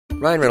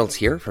Ryan Reynolds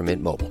here from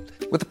Mint Mobile.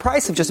 With the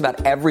price of just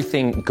about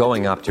everything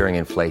going up during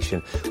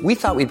inflation, we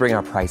thought we'd bring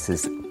our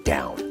prices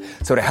down.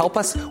 So to help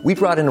us, we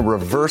brought in a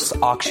reverse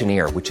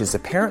auctioneer, which is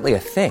apparently a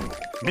thing.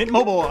 Mint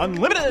Mobile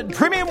Unlimited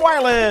Premium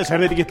Wireless. How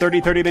to get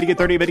 30, 30, bit to get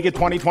 30, bit to get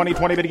 20, 20,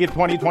 20, bit to get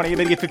 20, 20,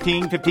 bit to get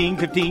 15, 15,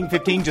 15,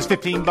 15, just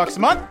 $15 a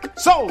month?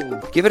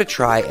 Sold! Give it a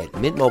try at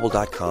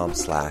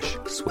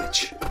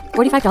mintmobile.com/switch.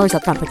 $45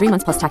 up front for 3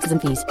 months plus taxes and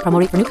fees. Promo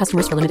rate for new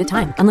customers for limited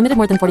time. Unlimited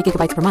more than 40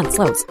 gigabytes per month.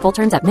 Slows full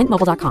terms at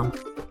mintmobile.com.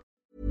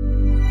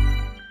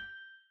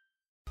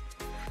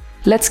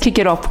 Let's kick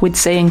it off with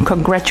saying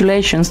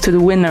congratulations to the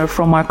winner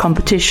from our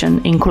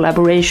competition in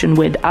collaboration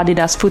with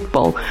Adidas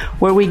Football,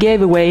 where we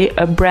gave away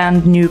a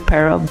brand new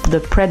pair of the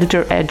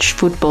Predator Edge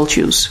football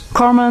shoes.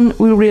 Carmen,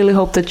 we really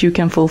hope that you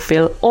can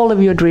fulfill all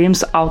of your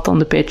dreams out on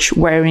the pitch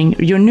wearing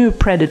your new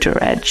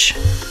Predator Edge.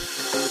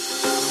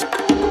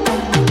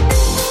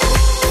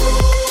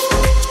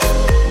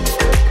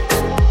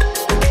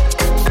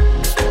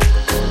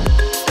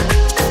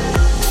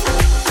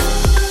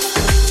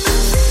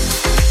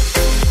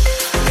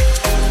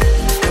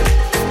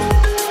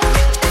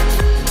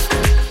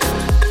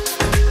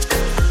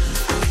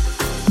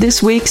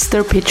 This week's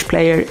their pitch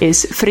player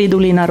is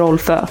Fridolina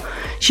Rolfö.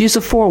 She is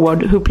a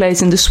forward who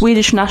plays in the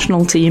Swedish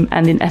national team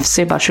and in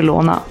FC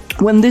Barcelona.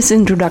 When this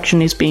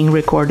introduction is being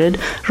recorded,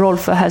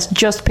 Rolfö has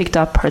just picked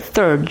up her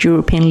third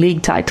European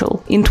League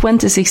title. In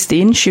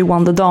 2016, she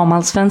won the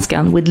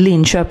Damallsvenskan with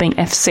Linköping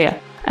FC.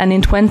 And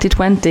in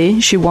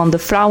 2020, she won the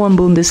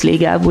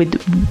Frauen-Bundesliga with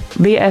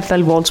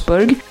VfL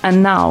Wolfsburg.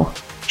 And now,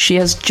 she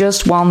has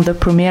just won the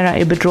Primera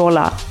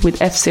Iberdrola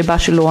with FC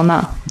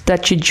Barcelona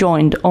that she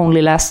joined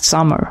only last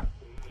summer.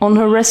 On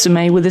her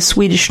resume with the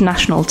Swedish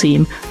national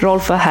team,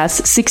 Rolfö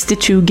has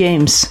 62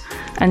 games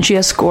and she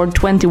has scored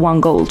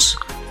 21 goals.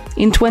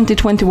 In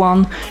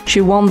 2021,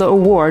 she won the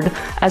award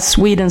as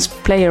Sweden's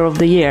Player of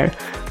the Year,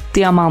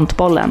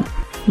 Diamantbollen.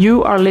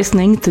 You are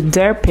listening to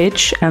their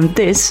pitch and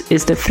this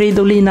is the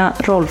Fridolina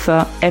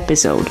Rolfö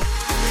episode.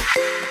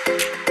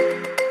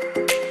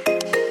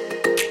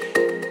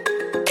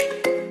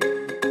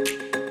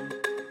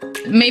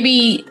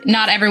 Maybe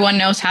not everyone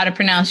knows how to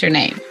pronounce your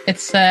name.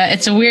 It's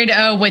a weird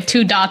O with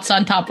 2 dots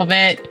on top of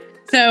it.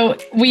 So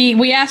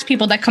we ask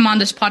people that come on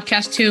this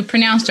podcast to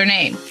pronounce their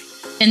name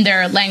in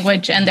their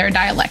language and their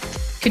dialect.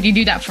 Could you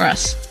do that for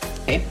us?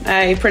 Okay.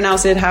 I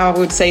pronounce it how I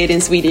would say it in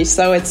Swedish.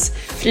 So it's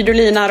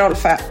Fridolina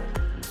Rolfö.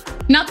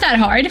 Not that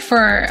hard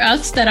for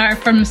us that are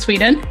from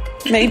Sweden.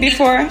 Maybe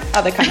for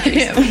other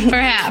countries.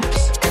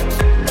 Perhaps.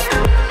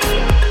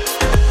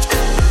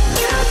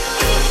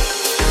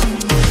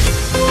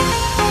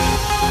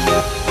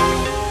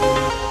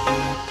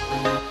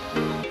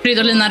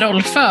 Fridolina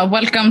Rolfö,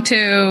 welcome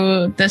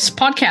to this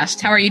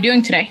podcast. How are you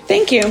doing today?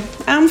 Thank you.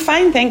 I'm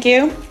fine, thank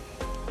you.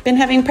 Been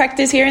having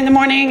practice here in the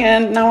morning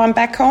and now I'm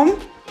back home.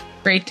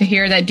 Great to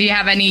hear that. Do you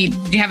have any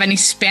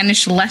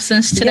Spanish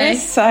lessons today?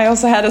 Yes, I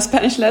also had a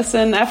Spanish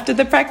lesson after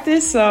the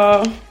practice,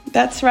 so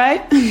that's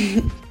right.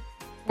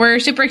 We're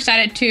super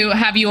excited to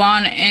have you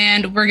on,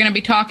 and we're going to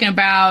be talking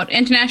about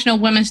International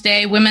Women's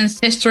Day, Women's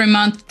History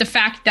Month, the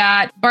fact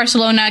that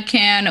Barcelona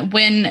can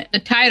win the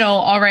title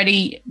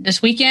already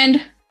this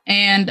weekend,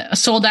 and a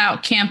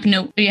sold-out Camp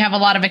Nou. You have a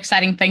lot of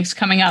exciting things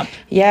coming up.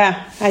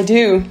 Yeah, I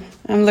do.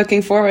 I'm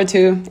looking forward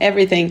to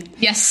everything.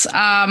 Yes,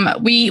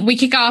 we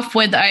kick off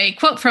with a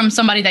quote from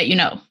somebody that you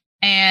know.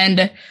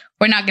 And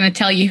we're not going to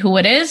tell you who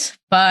it is,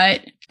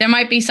 but there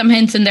might be some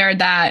hints in there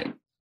that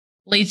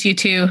leads you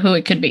to who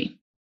it could be.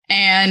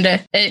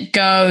 And it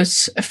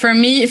goes, for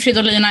me,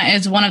 Fridolina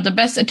is one of the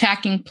best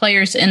attacking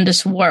players in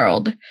this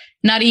world.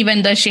 Not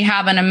even does she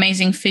have an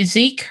amazing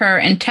physique, her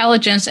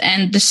intelligence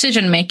and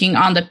decision-making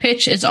on the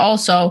pitch is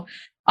also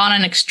on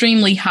an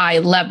extremely high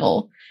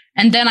level.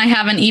 And then I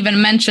haven't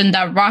even mentioned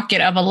that rocket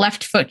of a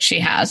left foot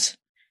she has.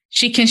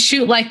 She can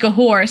shoot like a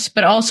horse,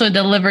 but also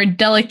deliver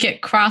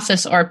delicate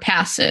crosses or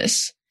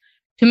passes.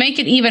 To make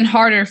it even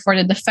harder for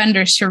the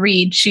defenders to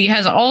read, she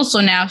has also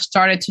now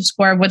started to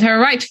score with her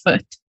right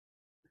foot.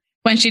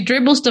 When she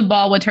dribbles the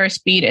ball with her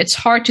speed, it's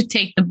hard to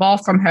take the ball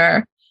from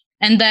her.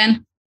 And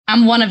then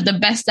I'm one of the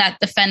best at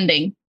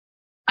defending.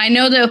 I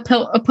know the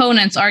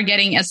opponents are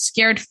getting as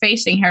scared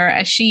facing her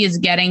as she is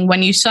getting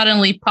when you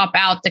suddenly pop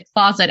out the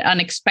closet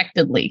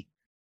unexpectedly.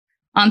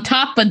 On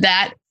top of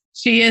that,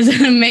 she is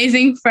an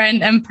amazing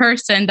friend and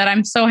person that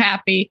I'm so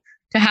happy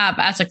to have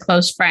as a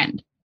close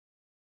friend.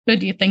 Who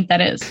do you think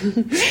that is?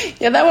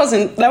 Yeah, that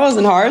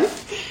wasn't hard.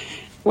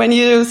 When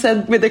you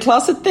said with the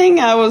closet thing,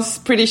 I was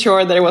pretty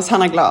sure that it was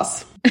Hannah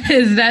Glass.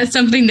 Is that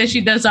something that she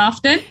does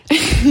often?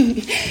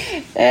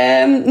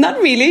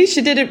 Not really.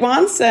 She did it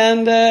once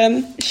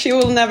and she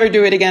will never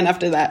do it again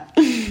after that.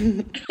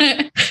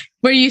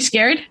 Were you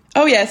scared?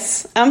 Oh,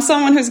 yes. I'm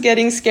someone who's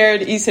getting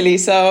scared easily.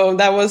 So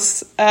that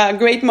was a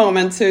great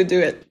moment to do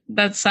it.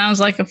 That sounds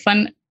like a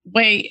fun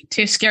way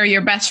to scare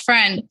your best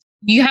friend.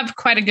 You have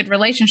quite a good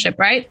relationship,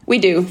 right? We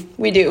do.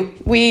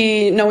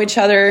 We know each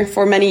other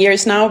for many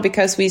years now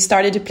because we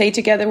started to play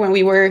together when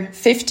we were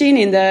 15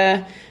 in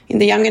the in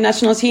the younger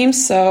national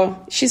teams. So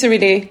she's a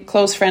really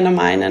close friend of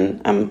mine,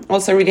 and I'm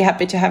also really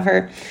happy to have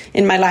her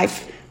in my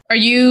life. Are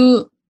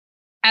you,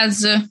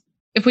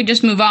 if we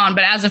just move on,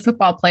 but as a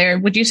football player,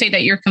 would you say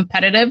that you're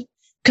competitive?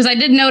 Because I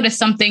did notice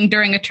something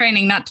during a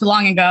training not too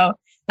long ago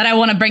that I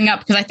want to bring up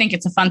because I think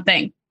it's a fun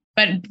thing.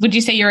 But would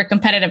you say you're a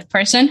competitive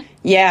person?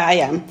 Yeah, I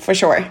am, for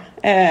sure.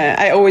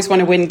 I always want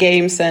to win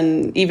games,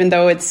 and even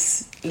though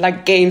it's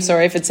like games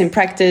or if it's in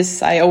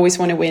practice, I always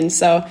want to win.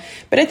 So,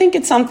 but I think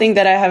it's something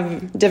that I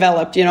have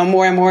developed,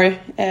 more and more.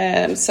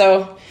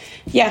 So,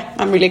 yeah,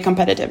 I'm really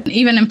competitive.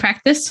 Even in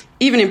practice?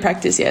 Even in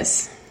practice,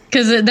 yes.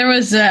 Because there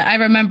was, I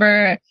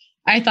remember,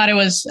 I thought it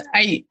was,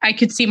 I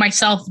could see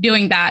myself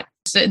doing that.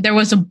 So there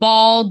was a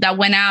ball that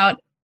went out.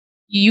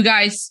 You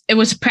guys, it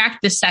was a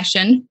practice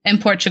session in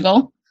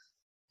Portugal,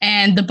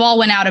 and the ball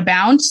went out of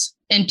bounds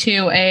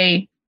into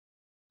a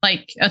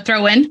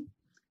throw-in.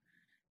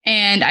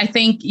 And I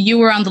think you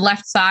were on the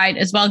left side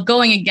as well,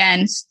 going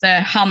against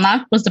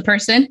Hanna was the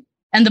person,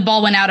 and the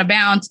ball went out of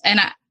bounds. And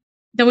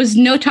there was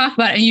no talk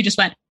about it. And you just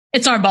went,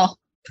 it's our ball.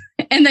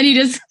 And then you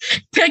just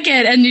took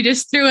it and you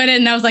just threw it in.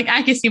 And I was like,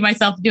 I can see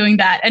myself doing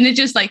that. And it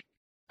just like,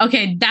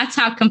 okay, that's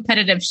how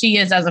competitive she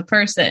is as a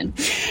person.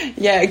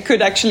 Yeah, it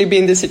could actually be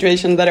in the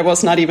situation that it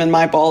was not even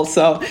my ball.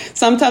 So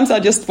sometimes I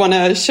just want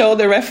to show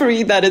the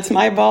referee that it's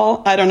my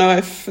ball. I don't know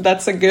if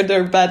that's a good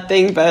or bad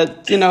thing,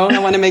 but, I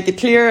want to make it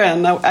clear,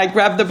 and I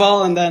grab the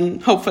ball and then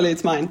hopefully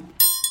it's mine.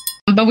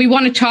 But we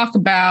want to talk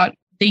about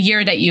the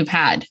year that you've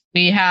had.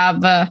 We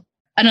have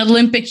an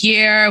Olympic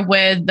year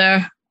with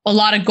a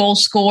lot of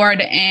goals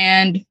scored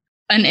and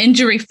an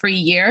injury-free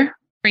year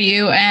for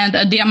you, and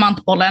a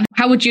Diamantbollen.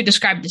 How would you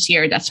describe this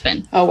year that's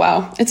been? Oh,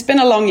 wow. It's been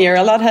a long year.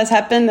 A lot has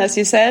happened, as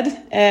you said.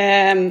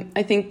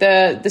 I think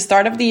the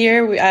start of the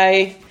year,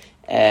 I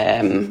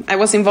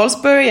was in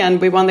Wolfsburg and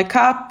we won the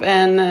cup,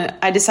 and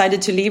I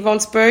decided to leave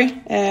Wolfsburg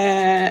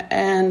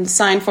and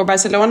sign for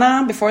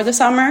Barcelona before the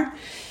summer.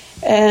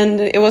 And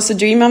it was a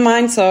dream of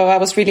mine, so I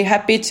was really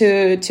happy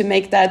to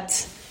make that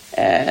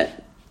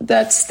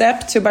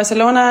step to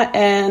Barcelona.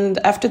 And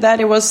after that,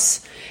 it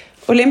was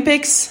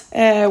Olympics,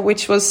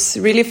 which was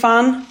really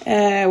fun.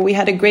 We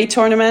had a great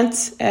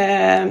tournament.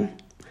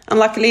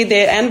 Unluckily,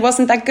 the end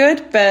wasn't that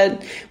good,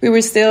 but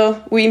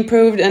we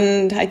improved,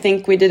 and I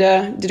think we did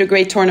a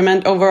great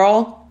tournament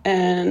overall.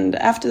 And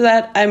after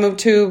that, I moved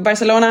to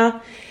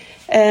Barcelona,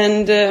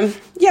 and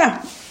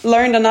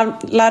learned a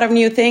lot of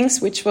new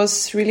things, which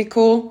was really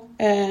cool.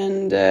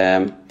 And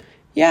the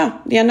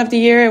end of the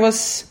year,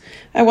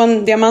 I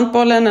won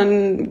Diamantbollen,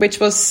 and which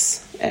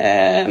was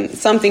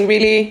something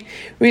really,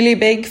 really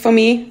big for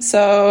me.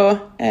 So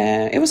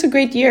it was a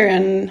great year,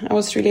 and I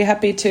was really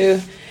happy to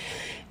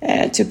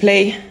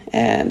play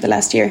the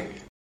last year.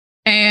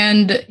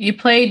 And you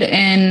played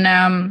in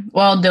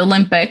the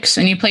Olympics,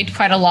 and you played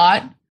quite a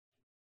lot.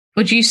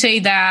 Would you say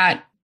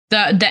that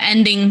the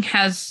ending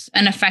has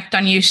an effect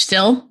on you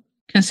still,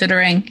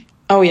 considering?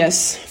 Oh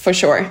yes, for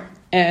sure.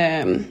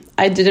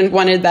 I didn't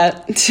want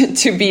that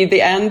to be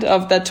the end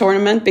of that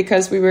tournament,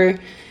 because we were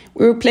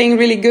playing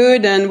really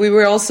good, and we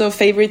were also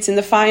favorites in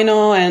the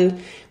final,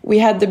 and we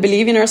had the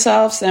belief in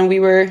ourselves, and we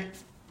were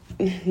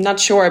not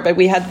sure, but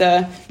we had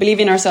the belief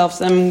in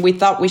ourselves, and we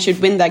thought we should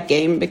win that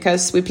game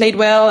because we played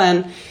well,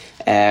 and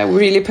we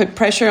really put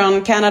pressure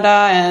on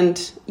Canada,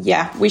 and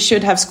we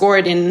should have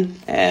scored in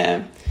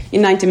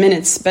 90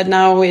 minutes, but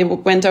now we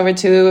went over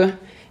to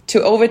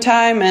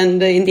overtime,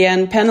 and in the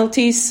end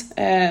penalties.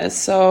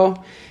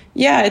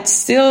 It's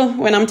still,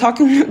 when I'm talk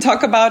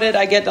about it,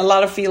 I get a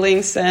lot of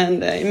feelings,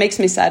 and it makes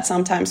me sad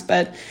sometimes,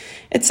 but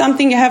it's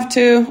something you have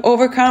to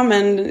overcome,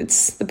 and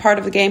it's the part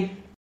of the game.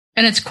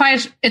 And it's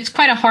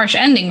quite a harsh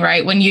ending,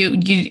 right? When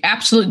you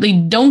absolutely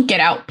don't get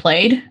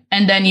outplayed,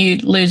 and then you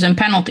lose in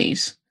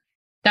penalties.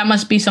 That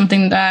must be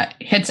something that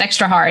hits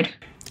extra hard.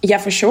 Yeah,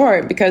 for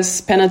sure,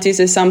 because penalties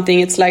is something,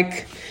 it's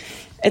like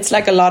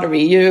a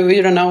lottery.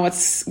 You don't know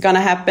what's going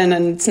to happen,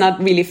 and it's not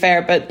really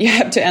fair, but you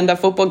have to end a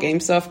football game.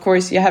 So, of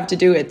course, you have to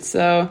do it.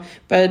 So,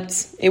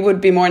 but it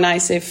would be more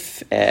nice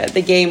if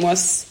the game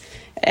was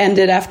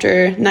ended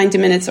after 90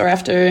 minutes or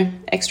after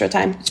extra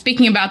time.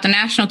 Speaking about the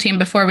national team,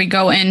 before we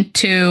go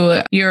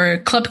into your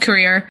club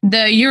career,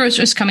 the Euros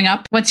is coming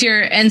up. What's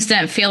your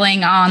instant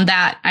feeling on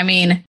that? I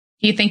mean,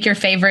 do you think you're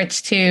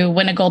favorites to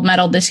win a gold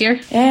medal this year?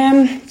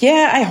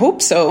 I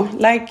hope so.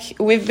 Like,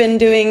 we've been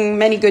doing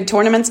many good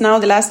tournaments now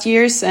the last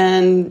years,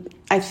 and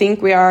I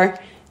think we are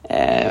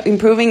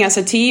improving as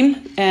a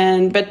team.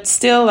 But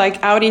still,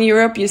 like, out in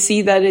Europe, you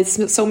see that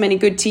it's so many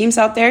good teams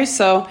out there.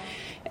 So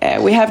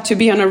we have to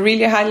be on a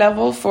really high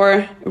level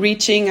for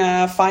reaching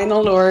a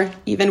final or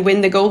even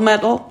win the gold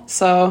medal.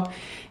 So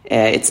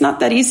it's not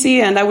that easy.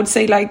 And I would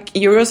say, like,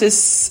 Euros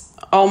is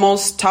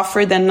almost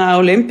tougher than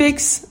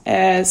Olympics.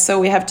 So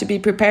we have to be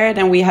prepared,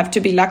 and we have to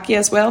be lucky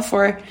as well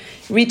for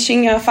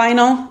reaching a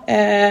final.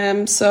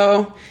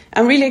 So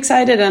I'm really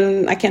excited,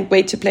 and I can't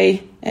wait to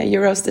play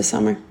Euros this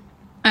summer.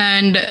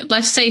 And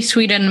let's say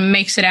Sweden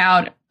makes it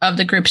out of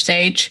the group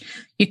stage.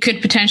 You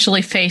could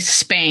potentially face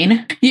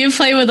Spain. You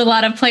play with a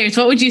lot of players.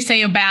 What would you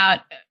say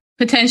about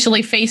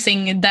potentially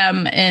facing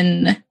them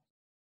in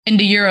in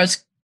the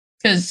Euros?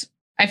 Because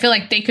I feel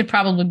like they could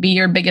probably be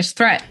your biggest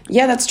threat.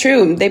 Yeah, that's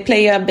true. They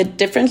play a bit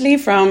differently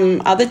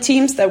from other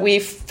teams that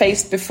we've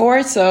faced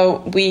before.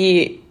 So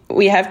we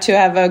have to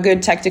have a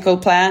good tactical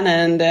plan,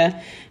 and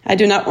I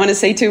do not want to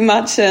say too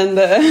much. And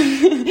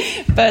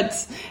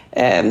but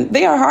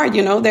they are hard,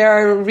 you know. They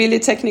are really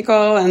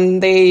technical,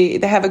 and they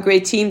have a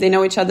great team. They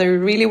know each other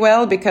really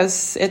well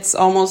because it's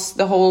almost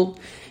the whole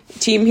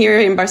team here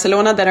in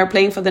Barcelona that are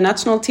playing for the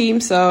national team.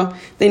 So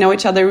they know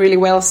each other really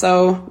well.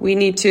 So we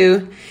need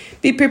to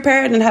be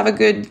prepared and have a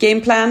good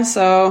game plan.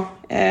 So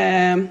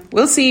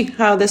we'll see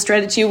how the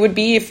strategy would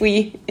be if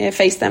we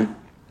face them.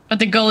 But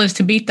the goal is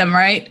to beat them,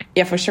 right?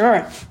 Yeah, for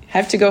sure.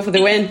 Have to go for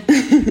the win.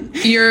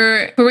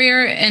 Your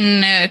career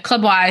in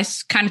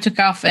club-wise kind of took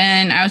off,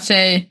 and I would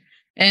say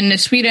in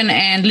Sweden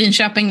and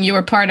Linköping, you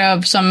were part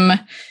of some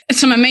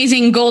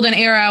amazing golden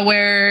era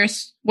where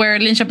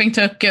Linköping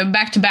took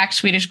back-to-back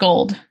Swedish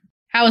gold.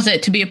 How is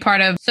it to be a part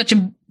of such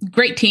a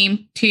great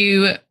team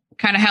to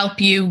kind of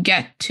help you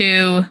get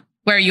to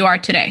where you are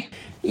today?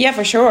 Yeah,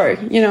 for sure.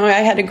 You know,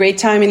 I had a great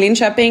time in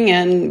Linköping,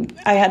 and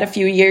I had a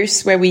few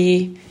years where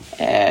we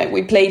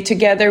played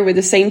together with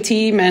the same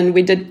team, and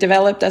we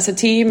developed as a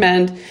team.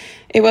 And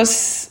it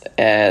was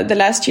the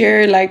last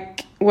year,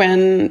 like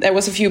when there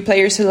was a few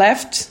players who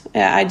left.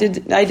 I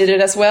did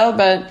it as well,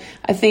 but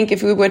I think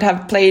if we would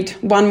have played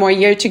one more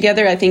year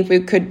together, I think we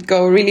could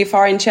go really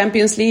far in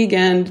Champions League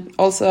and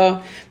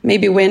also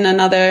maybe win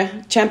another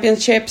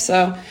championship.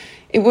 So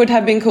it would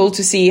have been cool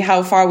to see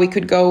how far we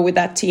could go with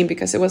that team,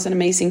 because it was an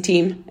amazing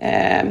team.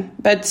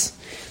 But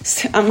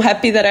I'm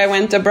happy that I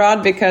went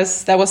abroad,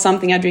 because that was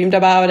something I dreamed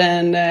about,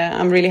 and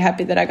I'm really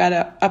happy that I got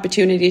an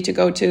opportunity to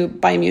go to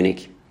Bayern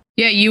Munich.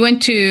 Yeah, you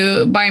went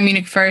to Bayern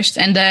Munich first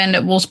and then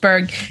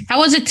Wolfsburg. How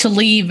was it to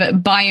leave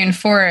Bayern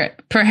for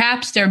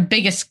perhaps their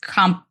biggest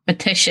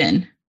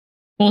competition,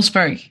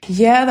 Wolfsburg?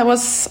 Yeah, there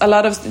was a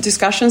lot of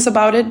discussions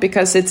about it,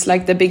 because it's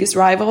like the biggest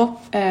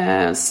rival.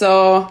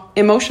 So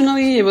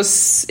emotionally, it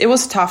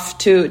was tough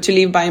to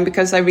leave Bayern,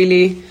 because I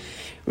really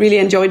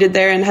enjoyed it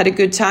there and had a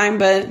good time.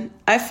 But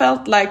I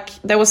felt like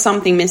there was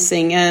something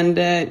missing. And,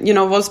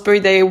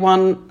 Wolfsburg, they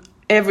won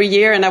every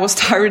year, and I was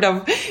tired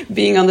of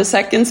being on the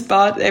second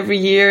spot every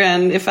year.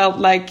 And it felt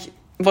like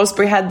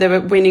Wolfsburg had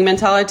the winning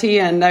mentality,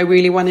 and I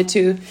really wanted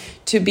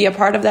to be a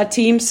part of that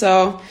team.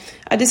 So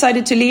I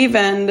decided to leave,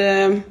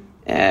 and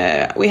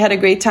we had a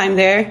great time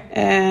there.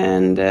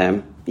 And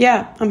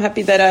I'm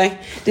happy that I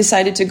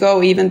decided to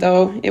go, even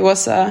though it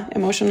was an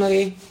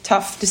emotionally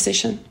tough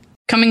decision.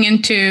 Coming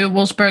into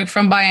Wolfsburg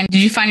from Bayern,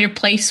 did you find your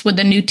place with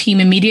the new team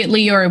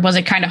immediately, or was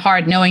it kind of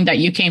hard knowing that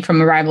you came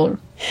from a rival?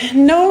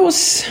 No, it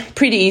was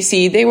pretty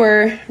easy. They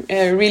were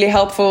really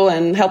helpful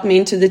and helped me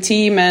into the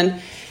team.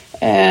 And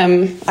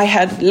I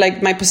had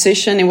like my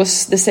position, it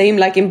was the same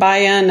like in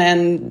Bayern,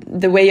 and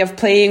the way of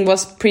playing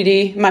was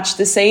pretty much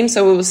the same.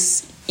 So it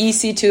was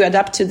easy to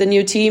adapt to the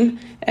new team.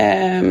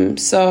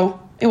 So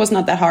it was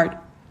not that hard.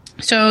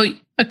 So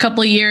a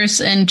couple of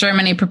years in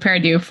Germany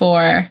prepared you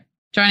for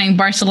joining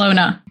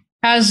Barcelona.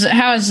 How's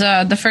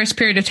the first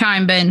period of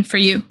time been for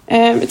you?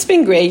 It's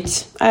been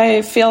great.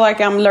 I feel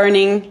like I'm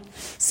learning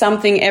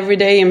something every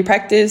day in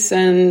practice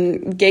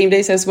and game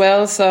days as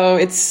well. So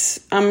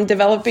I'm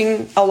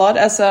developing a lot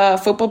as a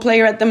football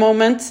player at the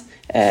moment.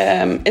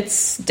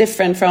 It's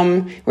different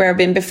from where I've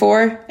been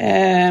before.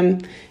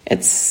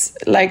 It's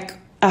like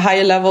a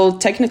higher level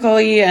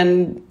technically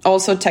and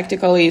also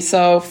tactically.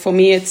 So for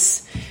me,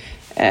 it's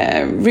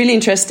really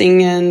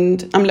interesting,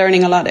 and I'm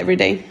learning a lot every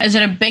day. Is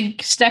it a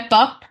big step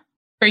up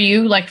for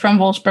you, like from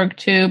Wolfsburg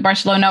to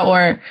Barcelona,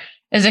 or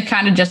is it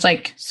kind of just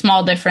like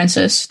small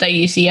differences that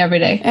you see every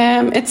day?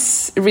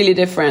 It's really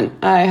different.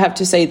 I have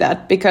to say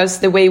that, because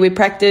the way we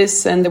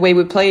practice and the way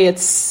we play,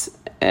 it's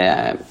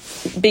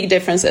big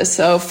differences.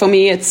 So for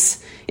me,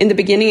 in the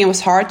beginning, it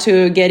was hard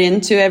to get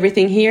into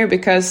everything here,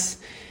 because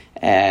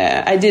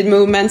I did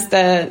movements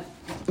that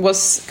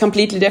was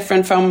completely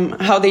different from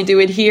how they do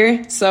it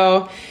here.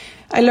 So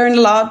I learned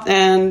a lot,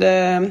 and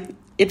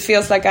it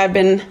feels like I've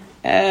been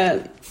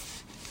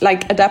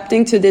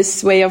adapting to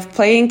this way of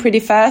playing pretty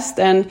fast.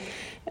 And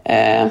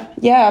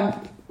I've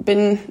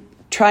been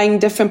trying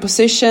different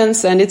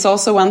positions, and it's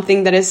also one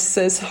thing that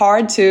is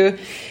hard to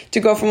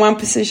go from one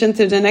position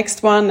to the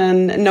next one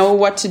and know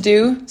what to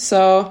do.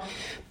 So,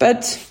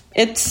 but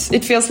it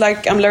feels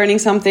like I'm learning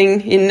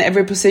something in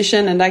every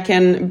position, and I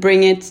can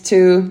bring it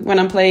to when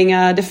I'm playing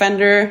a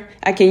defender.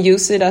 I can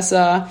use it as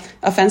a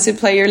offensive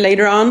player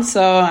later on.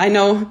 So I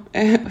know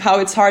how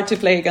it's hard to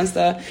play against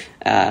the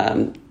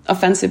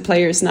offensive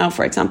players now,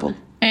 for example.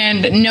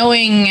 And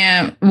knowing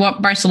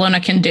what Barcelona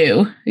can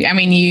do, I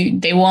mean,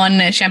 they won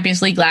the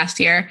Champions League last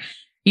year.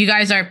 You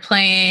guys are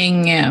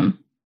playing,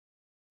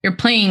 you're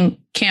playing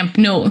Camp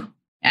Nou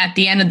at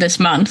the end of this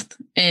month,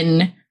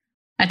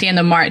 at the end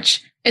of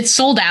March. It's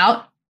sold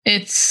out.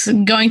 It's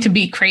going to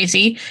be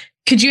crazy.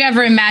 Could you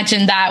ever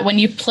imagine that when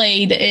you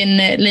played in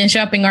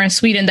Linköping or in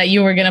Sweden, that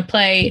you were going to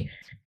play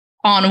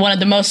on one of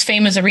the most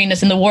famous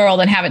arenas in the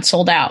world and have it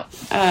sold out?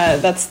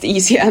 That's the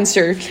easy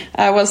answer.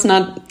 I was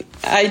not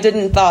I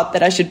didn't thought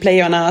that I should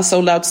play on a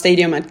sold out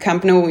stadium at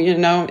Camp Nou.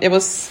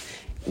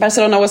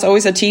 Barcelona was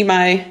always a team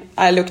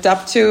I looked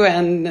up to,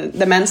 and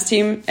the men's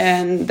team.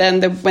 And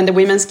then when the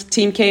women's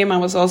team came, I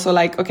was also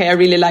like, okay, I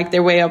really like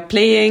their way of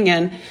playing.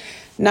 And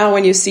now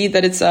when you see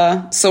that it's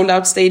a sold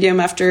out stadium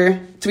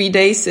after 3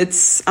 days,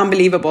 it's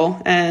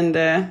unbelievable. And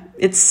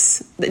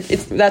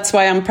that's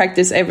why I'm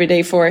practice every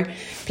day for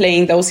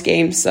playing those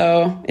games.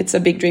 So it's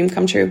a big dream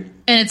come true.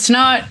 And it's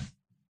not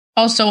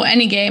also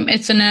any game.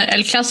 It's an El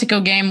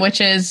Clásico game, which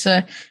is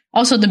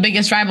also the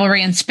biggest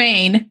rivalry in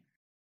Spain.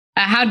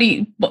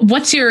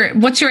 What's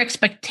your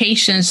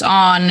expectations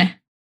in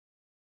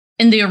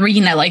the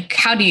arena? Like,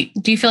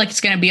 do you feel like it's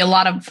going to be a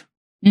lot of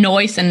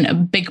noise and a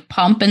big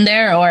pump in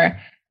there, or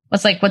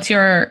what's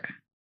your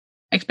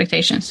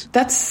expectations?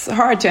 That's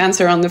hard to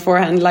answer on the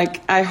forehand.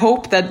 Like, I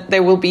hope that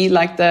there will be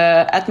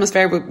the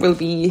atmosphere will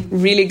be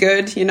really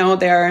good.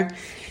 There are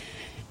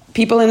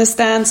people in the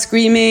stands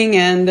screaming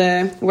and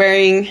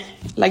wearing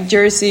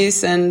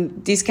jerseys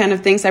and these kind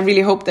of things. I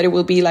really hope that it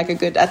will be a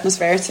good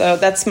atmosphere. So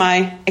that's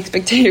my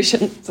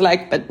expectation.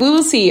 But we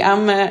will see.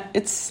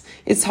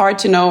 It's hard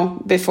to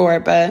know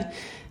before, but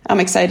I'm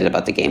excited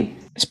about the game.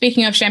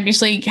 Speaking of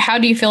Champions League, how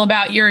do you feel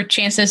about your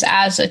chances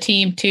as a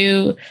team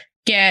to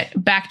get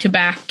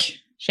back-to-back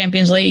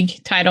Champions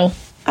League title?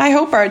 I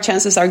hope our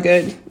chances are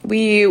good.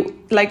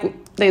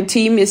 The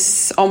team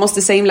is almost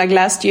the same like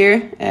last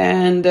year,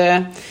 and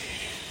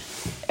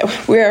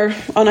we're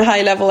on a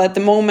high level at the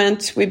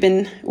moment. We've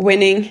been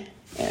winning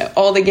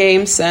all the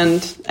games,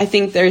 and I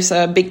think there's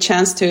a big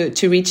chance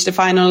to reach the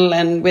final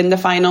and win the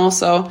final.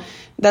 So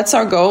that's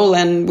our goal,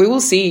 and we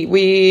will see.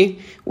 We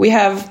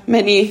have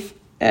many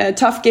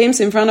tough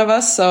games in front of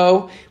us,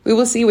 so we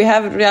will see. We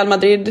have Real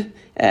Madrid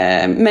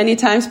many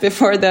times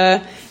before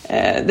the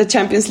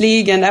Champions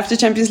League, and after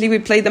Champions League we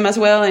played them as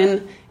well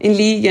in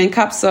League and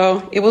Cup.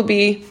 So it will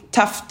be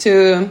tough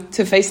to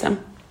face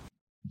them.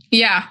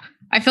 Yeah.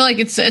 I feel like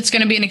it's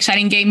going to be an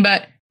exciting game,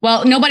 but,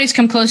 nobody's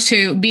come close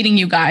to beating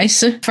you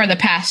guys for the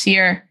past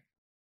year.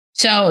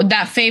 So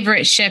that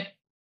favorite-ship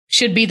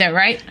should be there,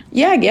 right?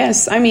 Yeah, I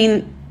guess. I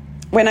mean,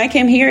 when I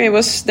came here, it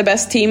was the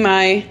best team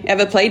I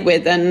ever played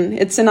with, and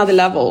it's another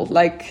level.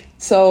 Of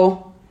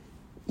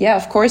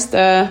course,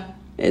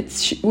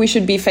 we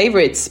should be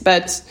favorites,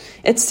 but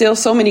it's still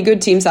so many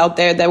good teams out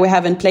there that we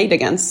haven't played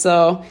against.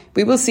 So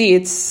we will see.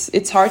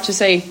 It's hard to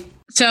say.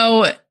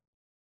 So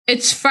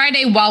it's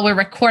Friday while we're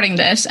recording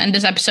this, and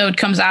this episode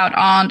comes out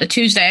on the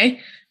Tuesday.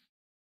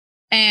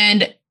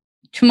 And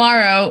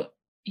tomorrow,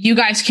 you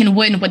guys can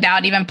win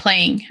without even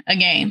playing a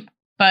game.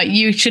 But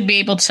you should be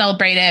able to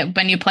celebrate it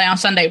when you play on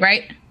Sunday,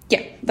 right?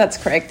 Yeah, that's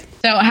correct.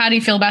 So how do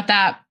you feel about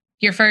that?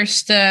 Your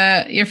first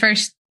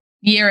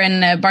year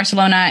in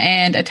Barcelona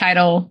and a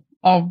title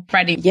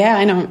already. Yeah,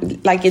 I know.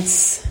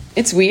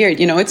 It's weird,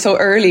 it's so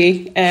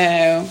early.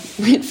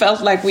 It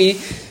felt like we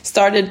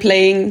started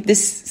playing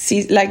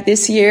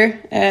this year.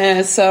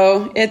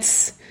 So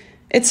it's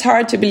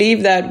hard to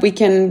believe that we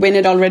can win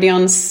it already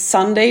on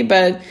Sunday,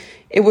 but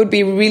it would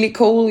be really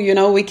cool.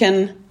 We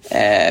can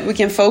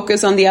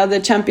focus on the other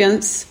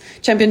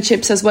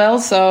championships as well.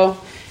 So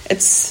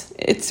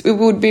it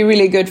would be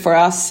really good for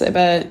us,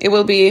 but it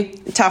will be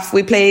tough.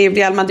 We play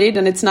Real Madrid,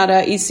 and it's not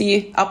an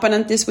easy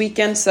opponent this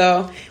weekend,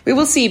 so we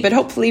will see. But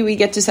hopefully, we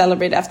get to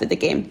celebrate after the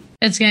game.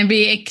 It's going to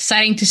be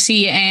exciting to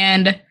see,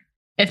 and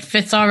if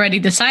it's already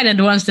decided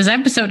once this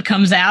episode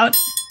comes out.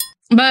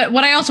 But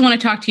what I also want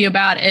to talk to you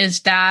about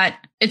is that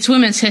it's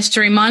Women's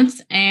History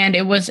Month, and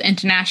it was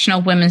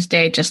International Women's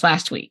Day just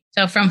last week.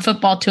 So from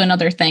football to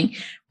another thing.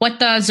 What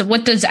does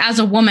as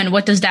a woman,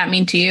 what does that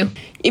mean to you?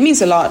 It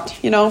means a lot,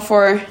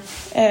 for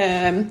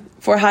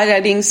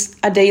highlighting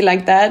a day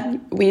like that.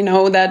 We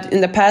know that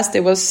in the past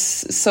it was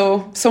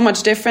so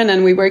much different,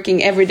 and we're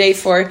working every day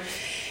for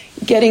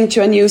getting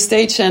to a new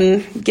stage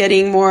and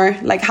getting more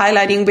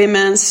highlighting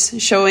women's,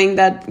 showing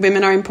that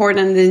women are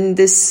important in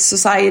this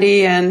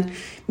society. And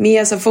me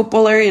as a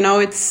footballer,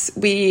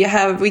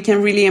 we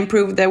can really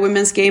improve the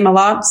women's game a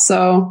lot.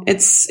 So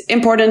it's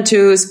important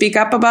to speak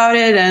up about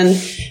it and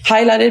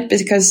highlight it,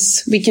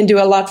 because we can do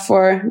a lot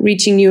for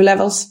reaching new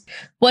levels.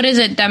 What is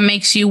it that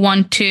makes you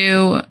want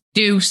to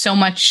do so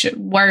much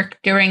work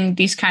during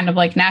these kind of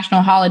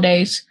national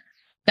holidays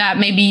that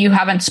maybe you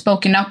haven't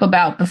spoken up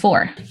about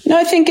before? No,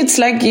 I think it's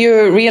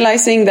you're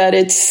realizing that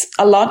it's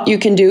a lot you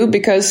can do,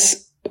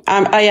 because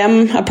I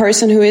am a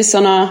person who is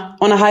on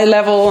a high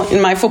level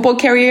in my football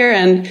career,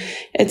 and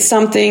it's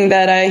something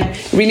that I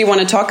really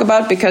want to talk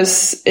about,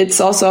 because it's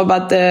also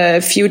about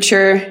the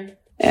future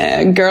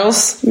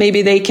girls.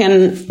 Maybe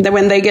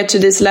when they get to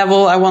this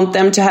level, I want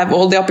them to have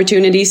all the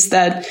opportunities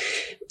that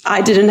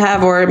I didn't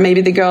have, or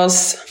maybe the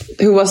girls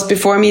who was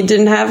before me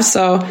didn't have.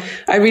 So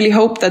I really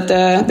hope that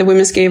the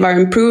women's game are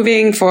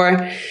improving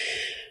for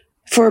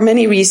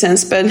many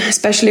reasons, but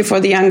especially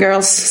for the young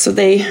girls, so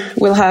they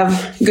will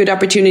have good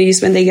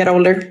opportunities when they get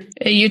older.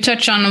 You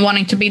touch on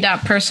wanting to be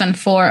that person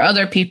for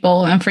other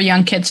people and for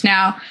young kids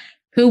now.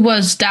 Who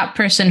was that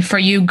person for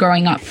you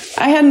growing up?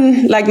 I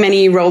had like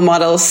many role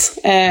models.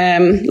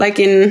 Like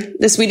in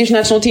the Swedish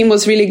national team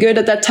was really good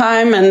at that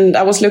time, and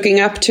I was looking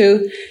up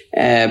to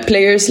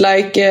players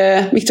like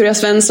Victoria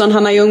Svensson,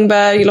 Hanna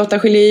Ljungberg, Lotta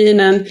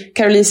Schelin, and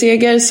Caroline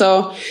Seger.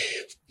 So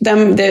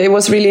it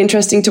was really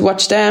interesting to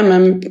watch them.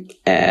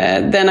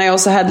 And then I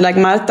also had like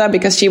Marta,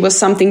 because she was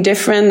something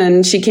different,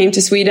 and she came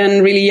to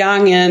Sweden really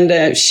young, and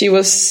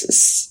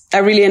I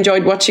really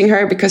enjoyed watching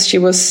her because she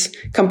was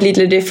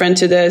completely different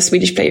to the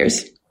Swedish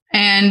players.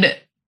 And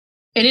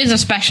it is a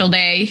special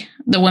day,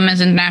 the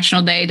Women's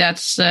International Day.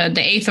 That's the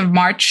 8th of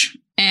March.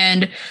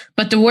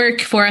 But the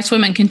work for us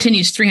women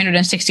continues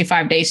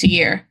 365 days a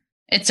year.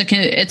 It's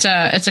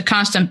a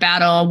constant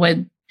battle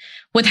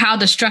with how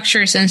the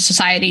structures in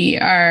society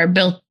are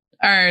built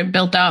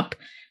up.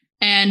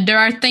 And there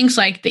are things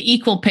like the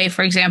equal pay,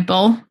 for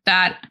example,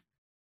 that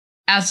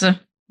as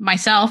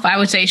myself, I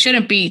would say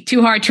shouldn't be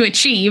too hard to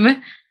achieve.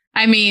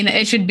 I mean,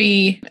 it should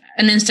be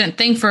an instant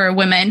thing for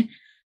women,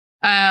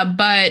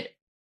 but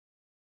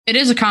it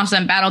is a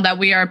constant battle that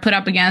we are put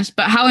up against.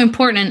 But how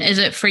important is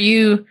it for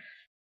you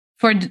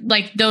for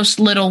like those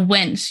little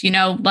wins,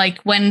 like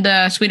when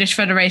the Swedish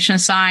Federation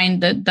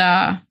signed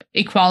the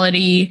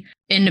equality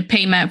in the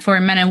payment for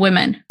men and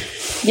women?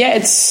 Yeah,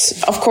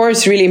 it's of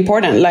course really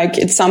important. Like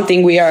it's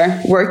something we are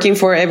working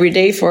for every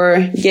day, for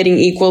getting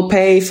equal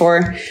pay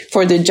for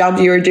the job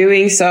you're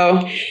doing.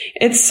 So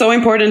it's so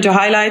important to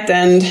highlight.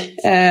 And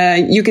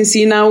you can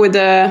see now with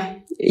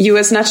the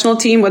US national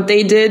team, what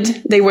they did,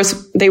 they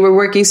were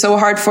working so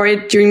hard for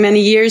it during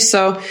many years.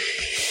 So,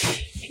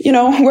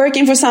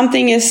 working for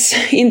something is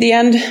in the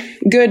end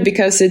good,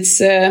 because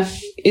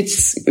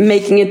it's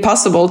making it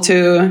possible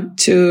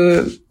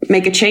to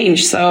make a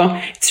change. So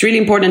it's really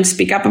important to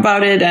speak up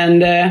about it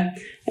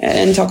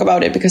and talk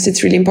about it, because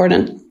it's really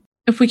important.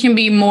 If we can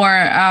be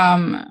more,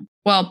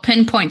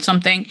 pinpoint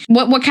something,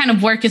 what kind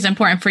of work is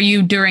important for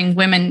you during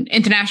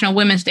International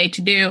Women's Day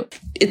to do?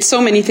 It's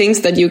so many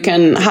things that you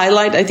can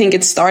highlight. I think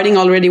it's starting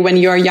already when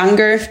you're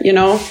younger,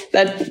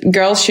 that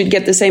girls should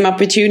get the same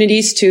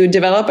opportunities to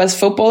develop as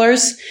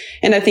footballers.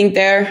 And I think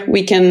there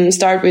we can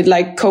start with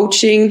like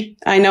coaching.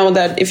 I know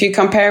that if you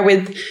compare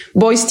with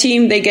boys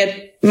team, they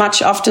get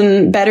much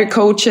often better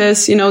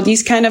coaches,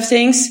 these kind of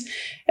things.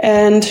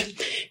 And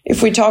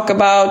if we talk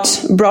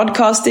about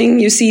broadcasting,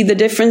 you see the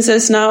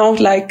differences now,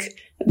 like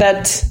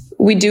that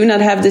we do not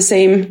have the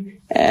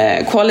same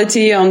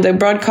quality on the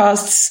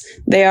broadcasts.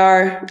 They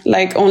are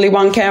like only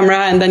one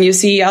camera, and then you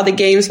see other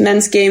games,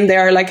 men's game, they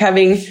are like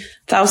having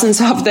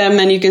thousands of them,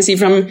 and you can see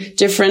from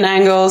different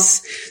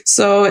angles.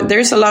 So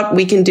there's a lot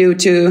we can do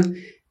to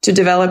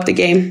develop the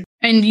game.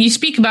 And you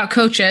speak about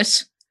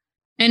coaches,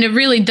 and it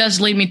really does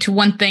lead me to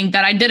one thing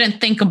that I didn't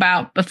think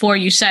about before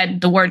you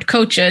said the word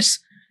coaches.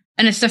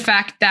 And it's the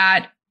fact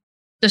that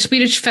the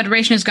Swedish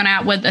Federation is going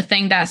out with a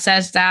thing that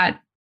says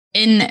that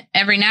in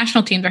every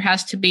national team, there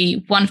has to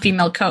be one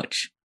female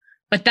coach.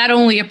 But that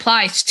only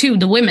applies to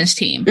the women's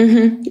team.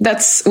 Mm-hmm.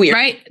 That's weird.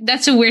 Right?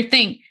 That's a weird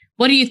thing.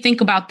 What do you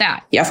think about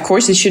that? Yeah, of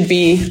course, it should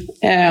be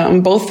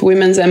on both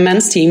women's and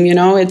men's team.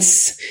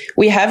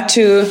 We have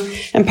to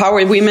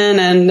empower women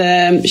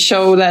and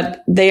show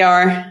that they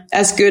are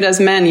as good as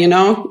men.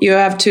 You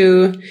have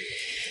to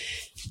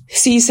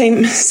see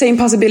same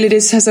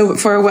possibilities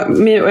for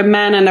a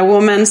man and a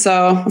woman.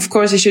 So of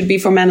course, it should be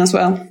for men as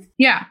well.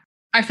 Yeah,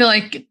 I feel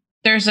like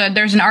there's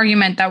an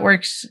argument that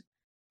works.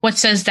 What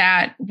says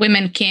that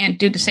women can't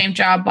do the same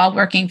job while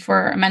working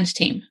for a men's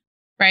team,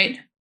 right?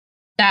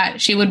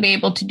 That she would be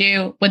able to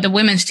do with the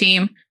women's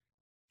team,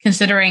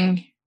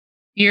 considering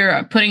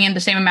you're putting in the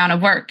same amount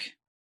of work.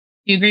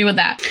 Do you agree with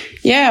that?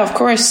 Yeah, of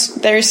course.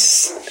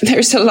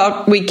 There's a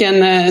lot we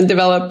can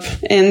develop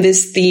in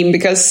this theme,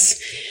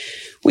 because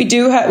we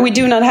do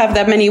not have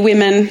that many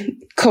women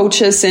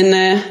coaches in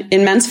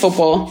men's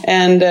football,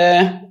 and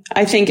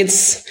I think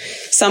it's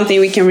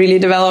something we can really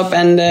develop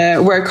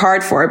and work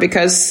hard for,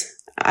 because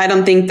I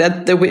don't think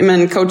that the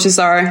women coaches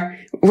are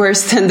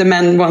worse than the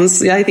men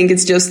ones. I think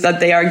it's just that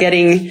they are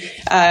getting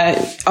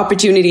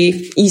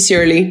opportunity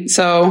easierly.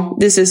 So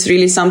this is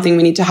really something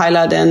we need to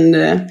highlight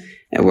and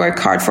work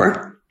hard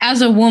for.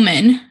 As a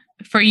woman,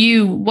 for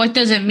you, what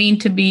does it mean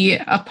to be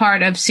a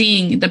part of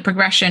seeing the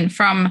progression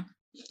from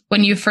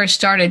when you first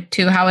started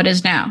to how it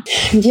is now?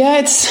 Yeah,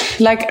 it's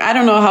like, I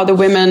don't know how the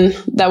women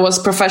that was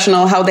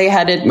professional, how they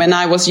had it when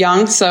I was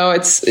young. So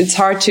it's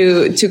hard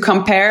to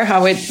compare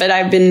but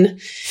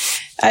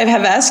I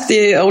have asked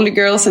the older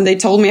girls, and they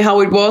told me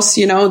how it was.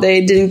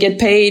 They didn't get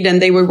paid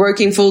and they were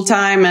working full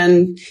time,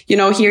 and,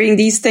 hearing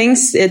these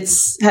things,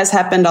 has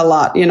happened a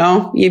lot. The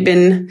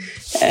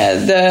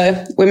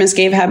women's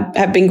game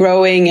have been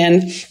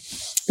growing,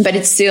 but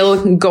it's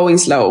still going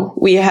slow.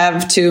 We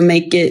have to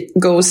make it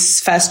go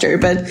faster.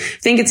 But I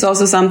think it's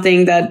also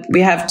something that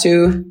we have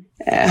to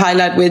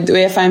highlight with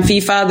UEFA and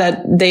FIFA,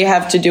 that they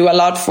have to do a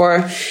lot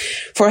for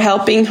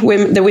helping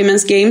the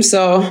women's game.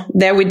 So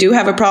there we do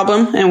have a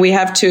problem, and we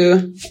have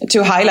to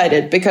highlight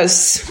it,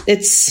 because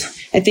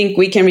I think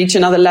we can reach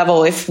another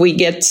level if we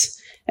get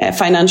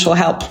financial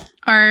help.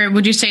 Or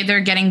would you say they're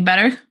getting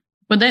better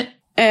with it?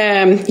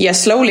 Yeah,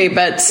 slowly,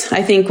 but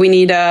I think we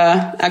need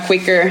a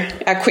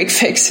quick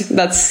fix.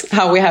 That's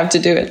how we have to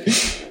do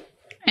it.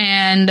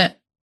 And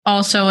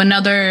also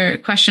another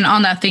question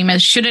on that theme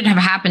is, should it have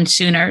happened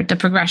sooner, the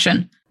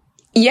progression?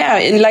 Yeah,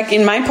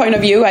 in my point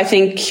of view, I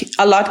think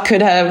a lot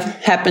could have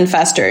happened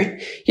faster.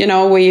 You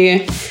know,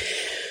 we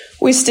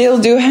still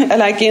do,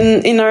 like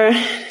in our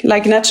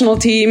like national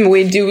team,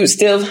 we do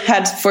still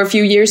had for a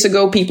few years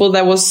ago people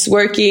that was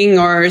working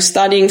or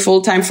studying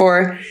full time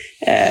for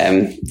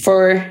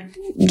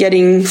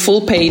getting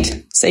full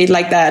paid, say it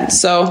like that.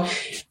 So,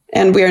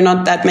 and we are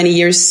not that many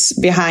years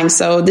behind.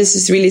 So this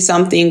is really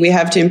something we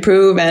have to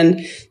improve,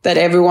 and that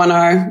everyone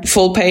are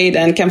full paid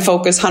and can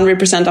focus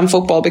 100% on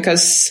football,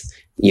 because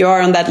you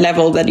are on that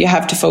level that you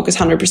have to focus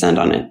 100%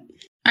 on it.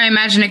 I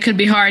imagine it could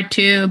be hard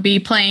to be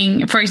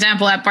playing, for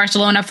example, at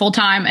Barcelona full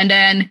time, and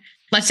then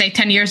let's say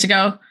 10 years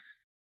ago,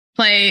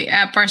 play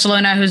at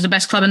Barcelona, who's the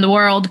best club in the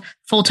world,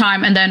 full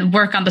time, and then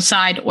work on the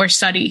side or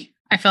study.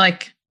 I feel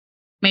like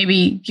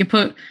maybe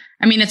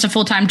it's a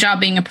full-time job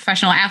being a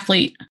professional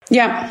athlete.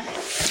 Yeah.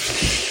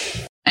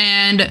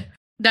 And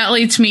that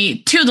leads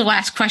me to the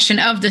last question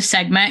of this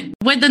segment.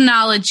 With the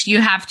knowledge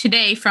you have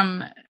today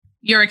from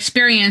your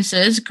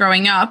experiences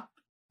growing up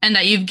and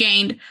that you've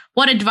gained,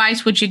 what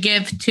advice would you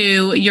give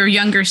to your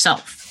younger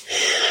self?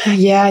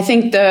 Yeah, I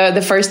think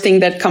the first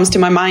thing that comes to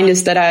my mind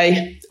is that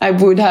I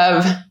would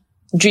have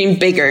dreamed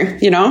bigger,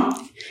 you know?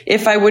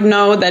 If I would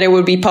know that it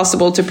would be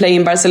possible to play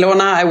in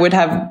Barcelona, I would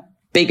have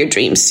bigger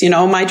dreams. You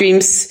know, my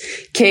dreams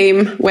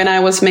came when I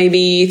was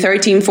maybe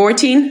 13,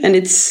 14, and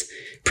it's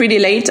pretty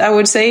late, I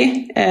would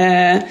say.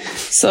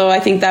 So I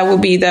think that would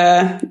be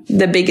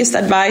the biggest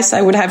advice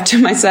I would have to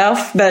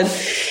myself. But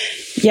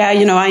yeah,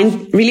 you know, I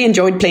really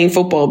enjoyed playing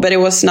football, but it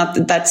was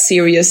not that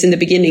serious in the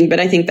beginning. But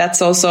I think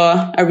that's also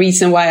a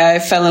reason why I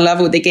fell in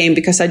love with the game,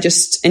 because I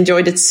just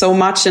enjoyed it so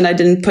much and I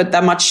didn't put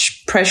that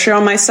much pressure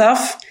on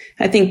myself.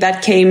 I think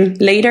that came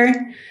later.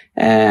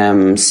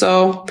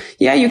 So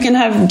yeah, you can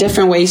have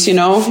different ways, you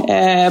know,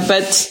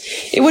 but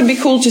it would be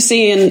cool to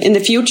see in the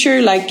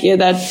future, like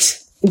that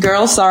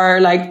girls are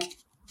like,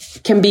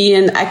 can be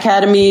in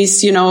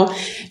academies, you know,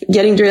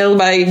 getting drilled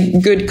by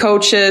good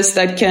coaches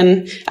that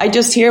can, I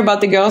just hear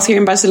about the girls here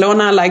in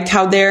Barcelona, like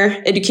how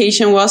their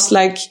education was,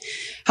 like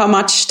how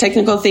much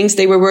technical things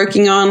they were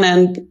working on.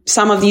 And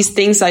some of these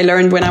things I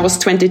learned when I was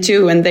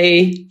 22 and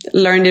they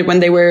learned it when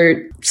they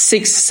were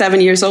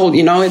 6-7 years old.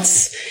 You know,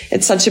 it's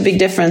such a big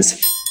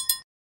difference.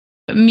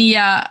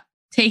 Mia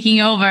taking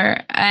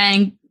over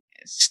and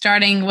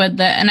starting with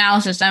the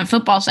analysis and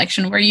football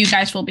section, where you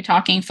guys will be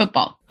talking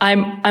football.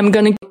 I'm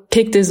going to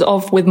kick this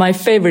off with my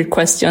favorite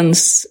question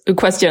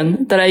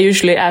that I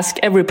usually ask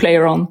every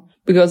player on,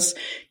 because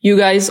you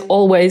guys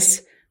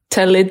always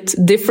tell it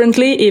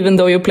differently, even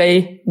though you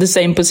play the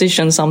same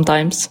position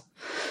sometimes.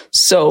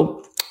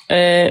 So,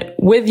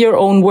 with your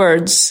own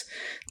words,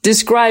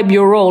 describe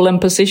your role and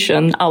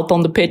position out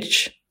on the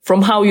pitch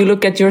from how you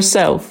look at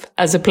yourself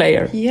as a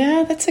player.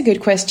 Yeah, that's a good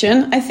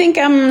question. I think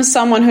I'm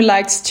someone who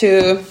likes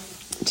to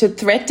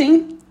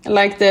threaten,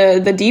 like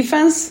the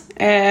defense.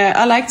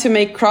 I like to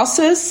make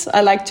crosses.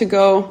 I like to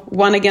go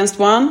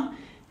 1-against-1.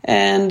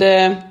 And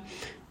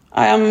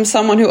I am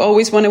someone who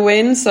always want to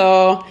win.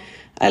 So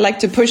I like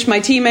to push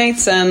my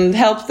teammates and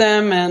help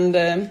them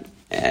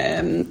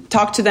and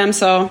talk to them.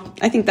 So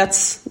I think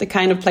that's the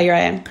kind of player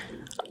I am.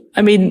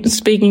 I mean,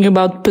 speaking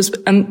about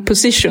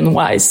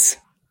position-wise,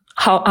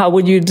 how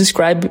would you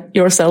describe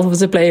yourself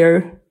as a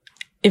player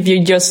if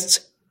you just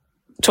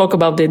talk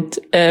about it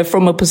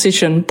from a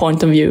position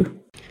point of view?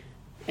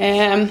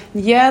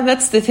 Yeah,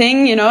 that's the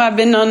thing. You know, I've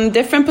been on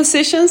different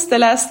positions the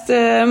last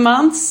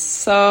months.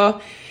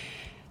 So,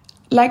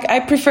 like,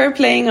 I prefer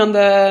playing on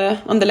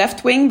the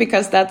left wing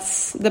because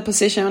that's the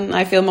position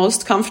I feel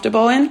most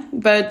comfortable in.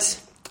 But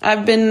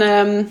I've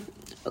been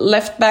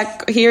left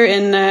back here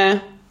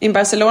in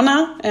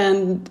Barcelona,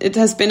 and it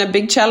has been a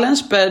big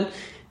challenge. But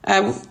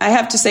I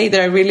have to say that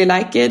I really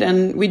like it,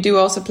 and we do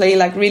also play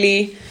like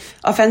really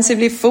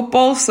offensively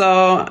football.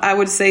 So I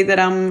would say that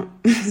I'm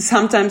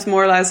sometimes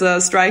more as a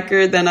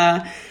striker than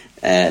a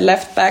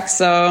left back.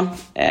 So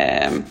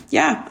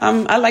yeah,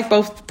 I like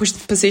both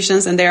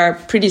positions, and they are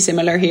pretty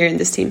similar here in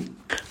this team.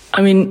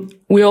 I mean,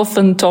 we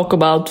often talk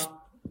about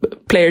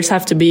players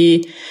have to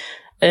be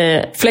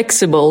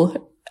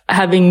flexible,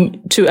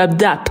 having to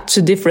adapt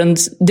to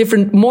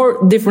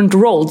different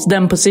roles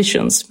than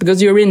positions,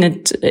 because you're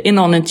in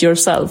on it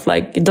yourself.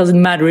 Like, it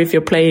doesn't matter if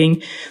you're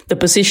playing the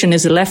position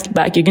is a left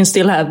back, you can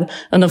still have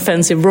an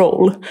offensive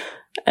role.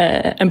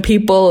 And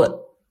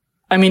people,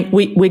 I mean,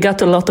 we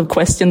got a lot of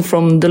questions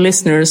from the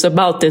listeners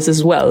about this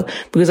as well,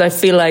 because I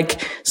feel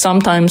like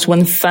sometimes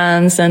when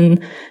fans and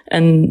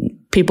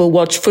people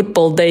watch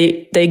football,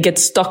 they get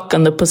stuck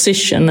on the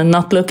position and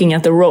not looking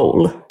at the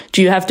role.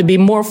 Do you have to be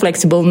more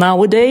flexible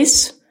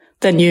nowadays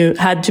than you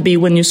had to be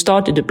when you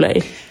started to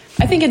play?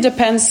 I think it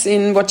depends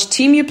in which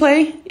team you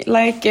play.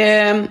 Like,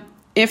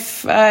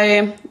 if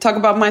I talk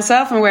about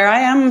myself and where I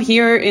am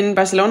here in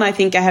Barcelona, I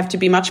think I have to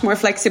be much more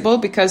flexible,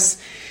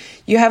 because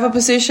you have a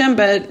position,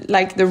 but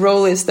like the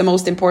role is the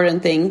most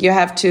important thing. You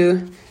have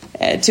to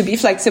to be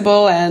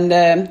flexible,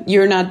 and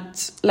you're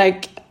not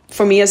like,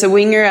 for me as a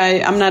winger,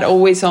 I'm not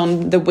always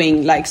on the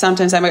wing. Like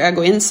sometimes I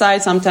go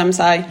inside, sometimes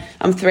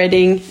I'm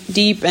threading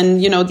deep, and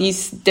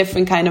these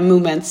different kind of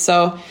movements.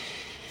 So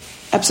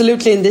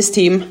absolutely in this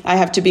team, I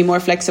have to be more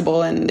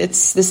flexible, and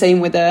it's the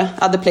same with the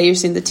other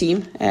players in the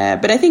team.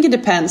 But I think it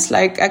depends.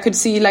 Like I could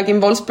see, like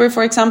in Wolfsburg,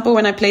 for example,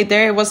 when I played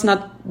there, it was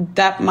not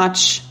that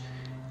much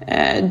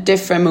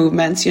different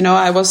movements.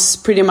 I was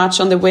pretty much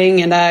on the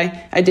wing, and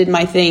I did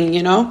my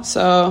thing.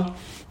 So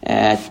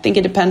I think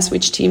it depends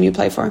which team you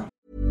play for.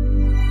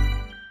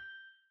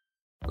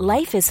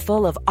 Life is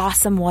full of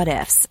awesome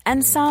what-ifs,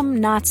 and some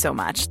not so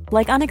much,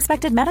 like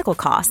unexpected medical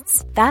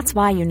costs. That's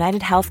why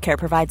United Healthcare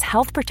provides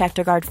Health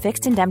Protector Guard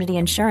fixed indemnity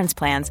insurance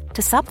plans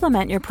to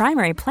supplement your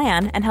primary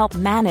plan and help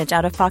manage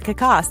out-of-pocket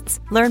costs.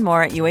 Learn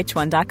more at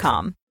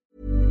uh1.com.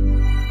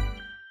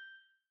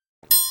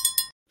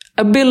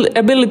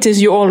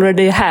 Abilities you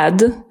already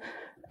had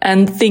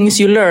and things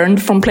you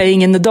learned from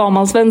playing in the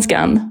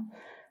Damallsvenskan,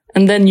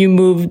 and then you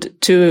moved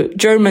to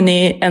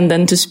Germany and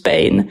then to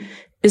Spain.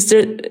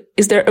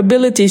 Is there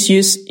abilities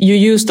you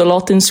used a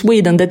lot in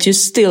Sweden that you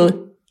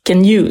still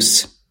can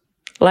use,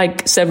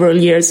 like several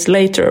years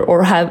later,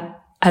 or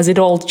has it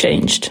all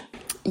changed?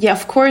 Yeah,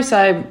 of course,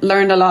 I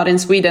learned a lot in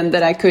Sweden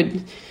that I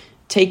could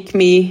take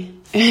me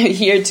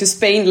here to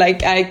Spain.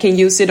 Like I can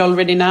use it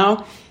already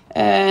now,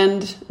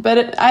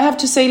 but I have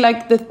to say,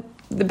 like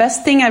the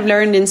best thing I've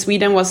learned in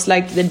Sweden was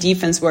like the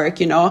defense work,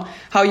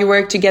 how you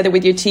work together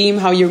with your team,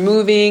 how you're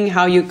moving,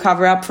 how you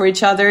cover up for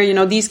each other,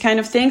 these kind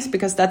of things,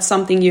 because that's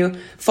something you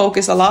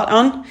focus a lot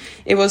on.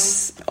 It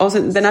was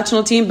also the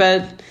national team,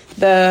 but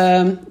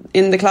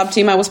in the club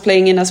team I was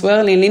playing in as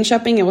well, in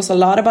Linköping, it was a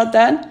lot about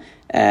that.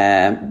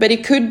 But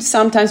it could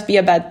sometimes be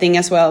a bad thing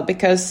as well,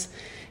 because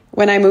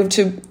when I moved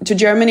to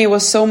Germany, it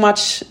was so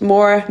much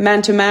more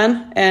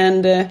man-to-man,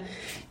 and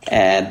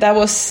that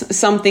was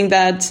something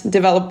that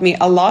developed me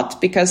a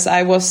lot, because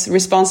I was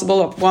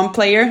responsible of one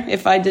player.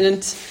 If I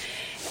didn't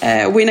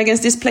win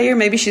against this player,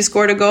 maybe she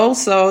scored a goal.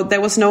 So there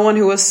was no one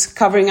who was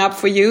covering up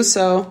for you.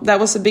 So that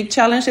was a big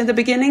challenge in the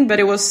beginning, but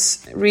it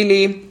was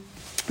really,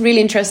 really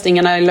interesting,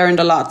 and I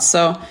learned a lot.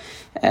 So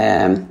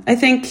I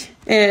think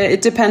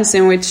it depends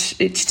in which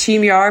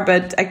team you are,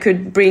 but I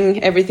could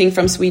bring everything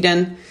from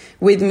Sweden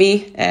with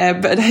me,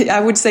 but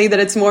I would say that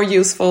it's more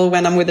useful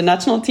when I'm with the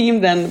national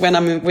team than when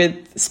I'm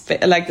with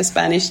the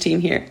Spanish team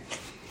here,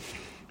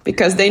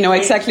 because they know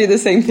exactly the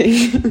same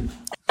thing.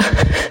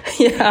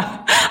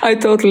 Yeah, I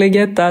totally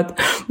get that.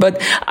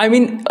 But I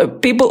mean,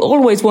 people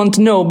always want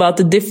to know about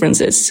the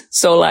differences.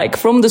 So like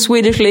from the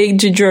Swedish league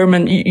to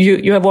German,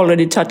 you have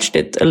already touched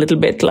it a little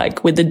bit,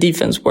 like with the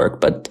defense work,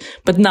 but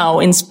now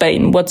in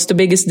Spain, what's the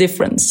biggest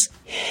difference?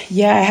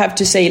 Yeah, I have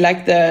to say,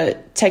 like the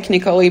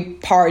technical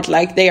part,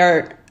 like they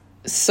are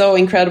so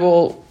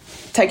incredible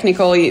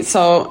technically,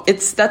 so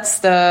that's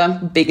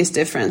the biggest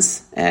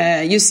difference.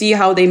 You see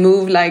how they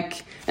move,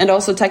 like, and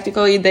also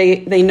technically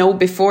they know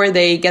before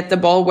they get the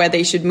ball where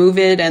they should move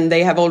it, and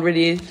they have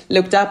already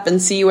looked up and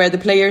see where the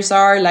players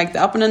are, like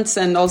the opponents,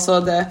 and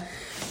also the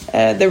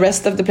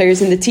rest of the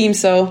players in the team.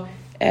 So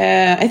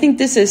I think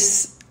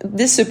this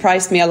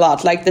surprised me a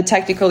lot, like the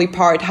technically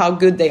part, how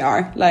good they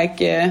are. Like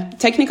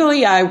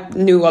technically I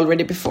knew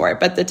already before,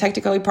 but the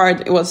technically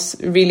part, it was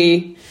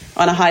really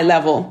on a high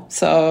level.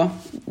 So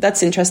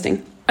that's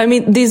interesting. I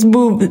mean, this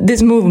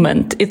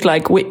movement, it's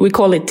like we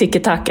call it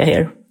tiki-taka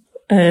here.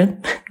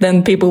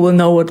 Then people will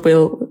know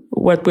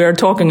what we are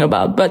talking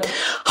about. But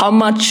how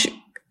much,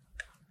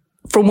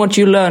 from what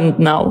you learned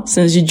now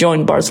since you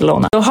joined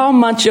Barcelona, so how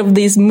much of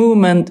these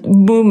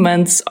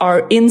movements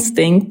are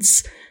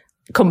instincts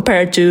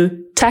compared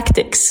to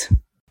tactics?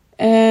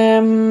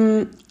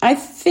 I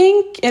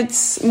think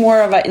it's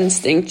more of an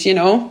instinct,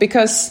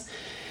 because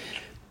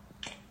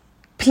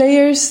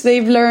players,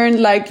 they've learned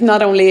like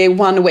not only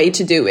one way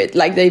to do it,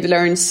 like they've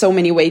learned so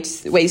many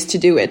ways to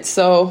do it.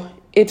 So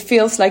it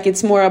feels like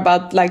it's more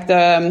about like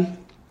like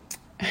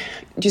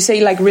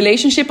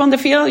relationship on the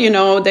field,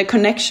 the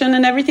connection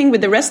and everything with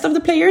the rest of the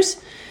players.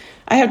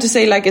 I have to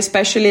say, like,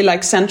 especially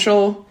like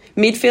central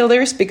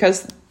midfielders,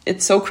 because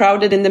it's so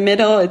crowded in the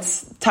middle,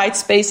 it's tight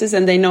spaces,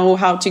 and they know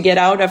how to get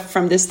out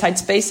from these tight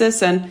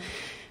spaces. And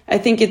I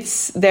think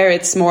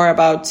it's more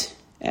about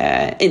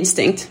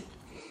instinct.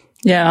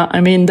 Yeah, I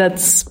mean,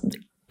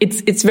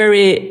 it's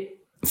very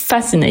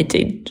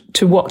fascinating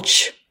to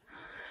watch.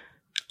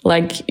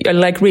 Like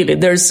really,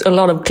 there's a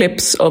lot of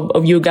clips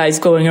of you guys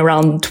going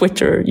around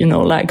Twitter,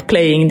 like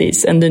playing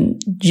this, and then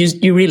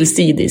you really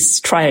see these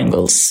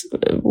triangles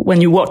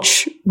when you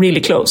watch really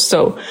close.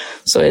 So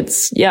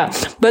it's, yeah.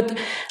 But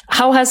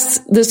how has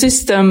the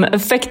system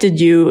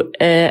affected you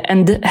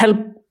and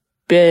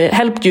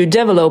helped you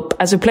develop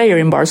as a player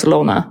in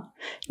Barcelona,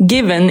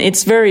 given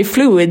it's very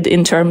fluid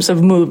in terms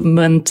of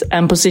movement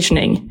and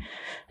positioning?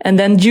 And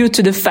then due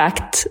to the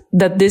fact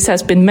that this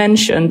has been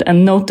mentioned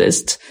and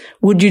noticed,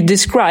 would you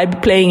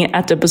describe playing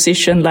at a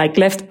position like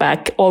left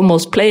back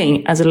almost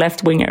playing as a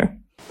left winger?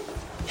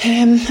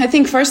 I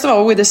think, first of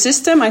all, with the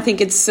system, I think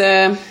it's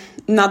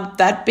not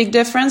that big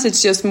difference.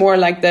 It's just more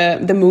like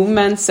the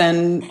movements,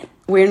 and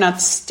we're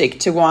not stick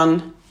to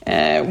one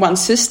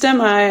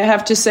system, I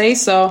have to say.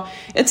 So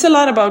it's a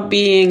lot about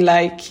being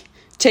like,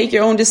 take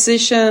your own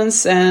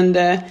decisions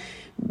and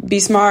be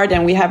smart.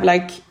 And we have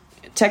like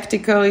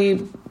tactically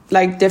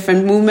like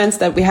different movements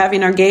that we have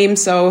in our game,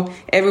 so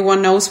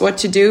everyone knows what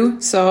to do.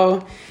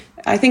 So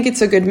I think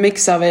it's a good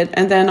mix of it.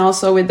 And then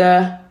also with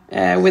the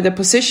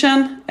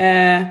position,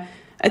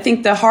 I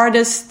think the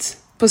hardest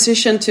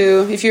position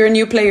if you're a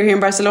new player here in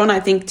Barcelona, I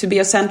think to be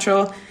a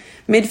central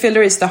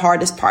midfielder is the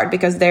hardest part,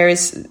 because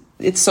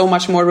it's so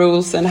much more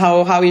rules and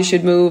how you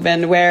should move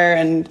and where.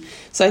 And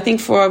so I think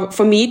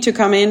for me to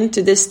come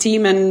into this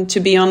team and to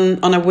be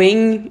on a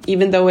wing,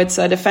 even though it's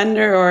a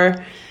defender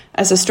or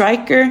as a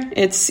striker,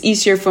 it's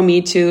easier for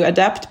me to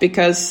adapt,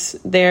 because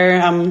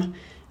there I'm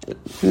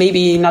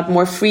maybe not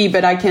more free,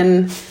 but I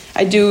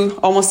do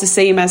almost the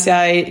same as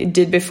I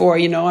did before.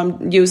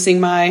 I'm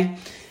using my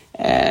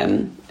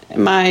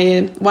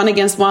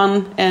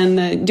 1-against-1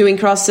 and doing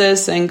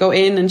crosses and go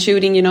in and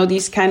shooting,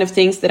 these kind of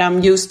things that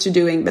I'm used to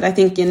doing. But I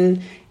think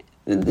in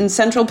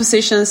central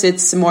positions,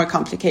 it's more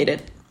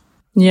complicated.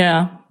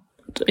 Yeah,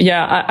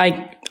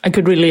 I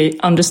could really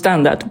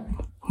understand that.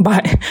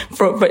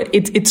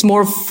 It's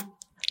more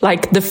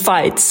like the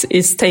fights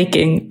is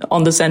taking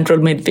on the central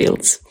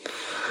midfields.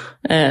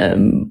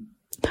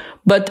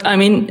 But I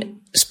mean,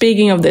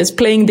 speaking of this,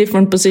 playing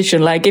different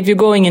position, like if you're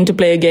going in to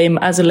play a game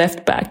as a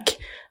left back,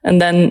 and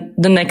then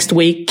the next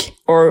week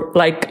or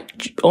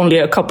like only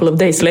a couple of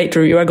days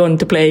later, you are going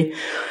to play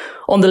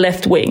on the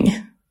left wing.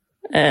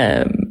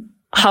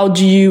 How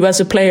do you as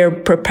a player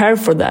prepare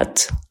for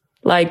that?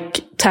 Like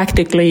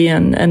tactically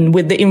and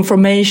with the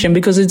information,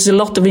 because it's a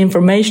lot of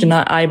information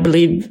I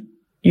believe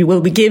you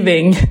will be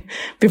giving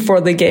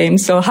before the game.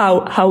 So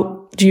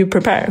how do you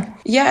prepare?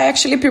 Yeah, I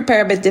actually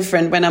prepare a bit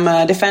different when I'm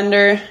a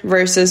defender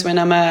versus when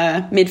I'm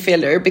a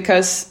midfielder,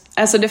 because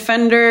as a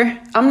defender,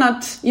 I'm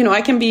not,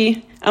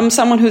 I'm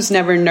someone who's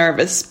never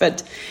nervous,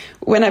 but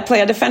when I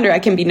play a defender, I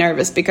can be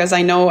nervous because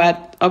I know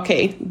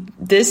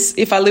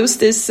if I lose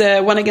this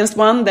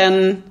 1-against-1,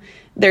 then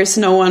there's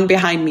no one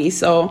behind me.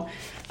 So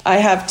I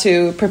have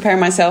to prepare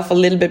myself a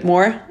little bit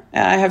more,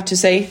 I have to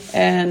say.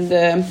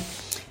 And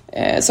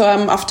so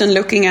I'm often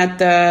looking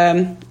at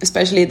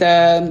especially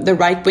the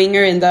right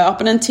winger in the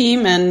opponent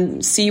team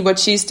and see what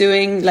she's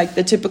doing, like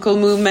the typical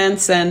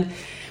movements and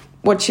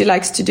what she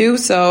likes to do.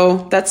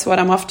 So that's what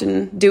I'm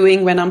often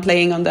doing when I'm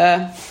playing on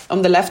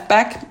the left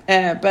back.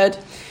 But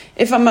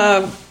if I'm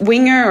a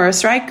winger or a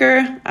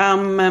striker,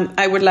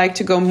 I would like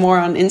to go more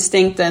on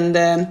instinct and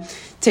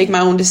take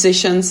my own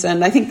decisions.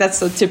 And I think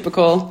that's a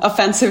typical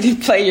offensive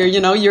player.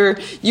 You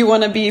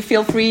want to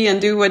feel free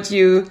and do what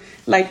you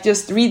like,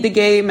 just read the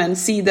game and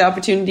see the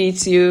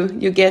opportunities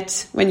you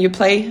get when you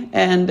play.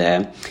 And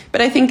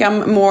but I think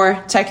I'm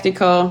more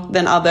tactical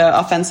than other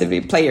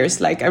offensive players.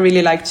 Like I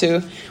really like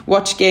to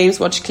watch games,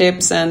 watch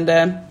clips,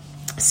 and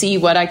see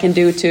what I can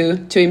do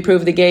to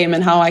improve the game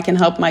and how I can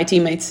help my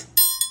teammates.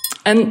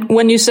 And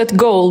when you set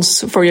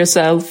goals for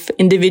yourself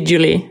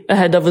individually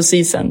ahead of a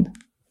season,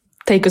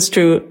 take us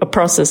through a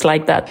process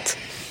like that.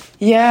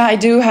 Yeah, I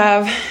do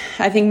have.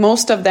 I think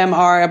most of them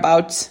are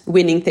about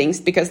winning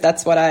things, because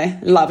that's what I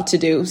love to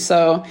do.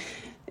 So,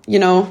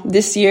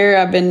 this year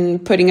I've been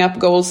putting up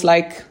goals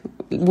like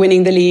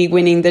winning the league,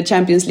 winning the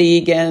Champions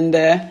League, and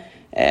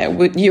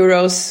with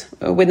Euros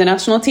with the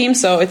national team.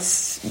 So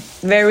it's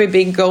very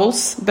big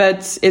goals,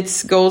 but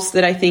it's goals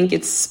that I think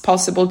it's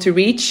possible to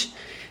reach.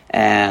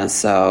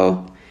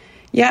 So,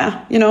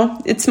 yeah,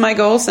 it's my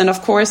goals. And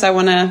of course, I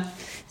want to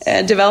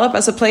develop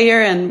as a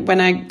player. And when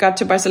I got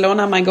to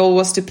Barcelona, my goal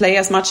was to play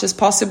as much as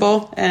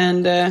possible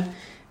and,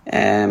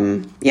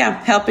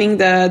 helping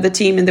the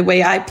team in the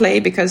way I play,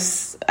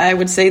 because I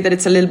would say that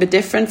it's a little bit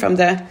different from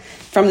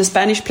the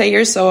Spanish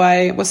players. So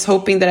I was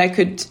hoping that I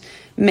could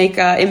make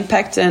an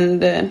impact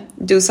and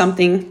do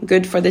something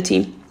good for the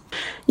team.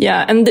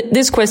 Yeah, and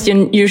this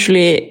question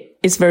usually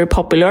is very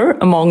popular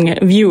among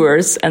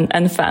viewers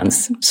and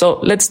fans. So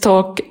let's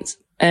talk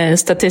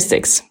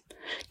statistics.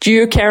 Do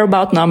you care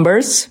about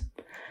numbers?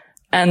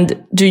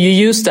 And do you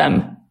use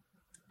them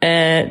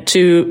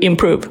to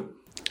improve?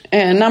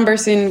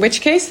 Numbers in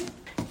which case?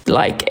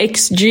 Like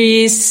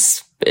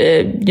XGs,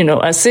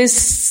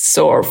 assists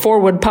or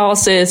forward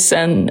passes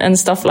and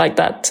stuff like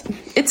that.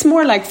 It's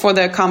more like for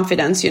the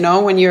confidence,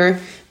 when you're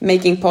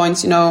making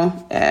points,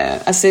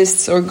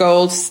 assists or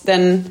goals,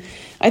 then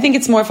I think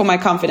it's more for my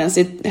confidence.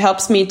 It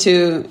helps me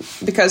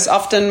because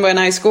often when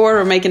I score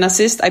or make an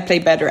assist, I play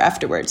better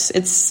afterwards.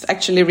 It's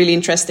actually really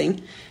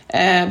interesting.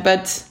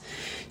 But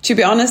to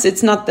be honest,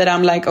 it's not that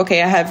I'm like,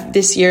 okay,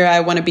 this year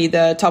I want to be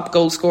the top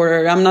goal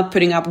scorer. I'm not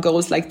putting up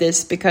goals like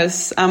this,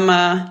 because I'm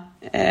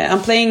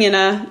playing in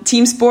a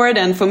team sport,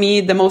 and for me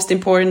the most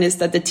important is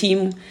that the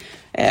team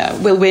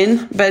will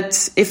win.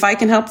 But if I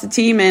can help the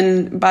team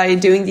and by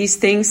doing these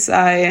things,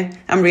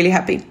 I'm really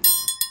happy.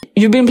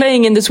 You've been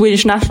playing in the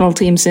Swedish national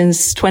team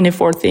since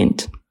 2014.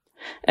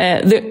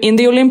 In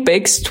the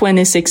Olympics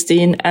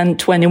 2016 and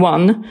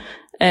 21,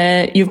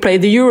 You've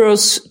played the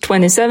Euros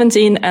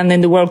 2017 and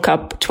in the World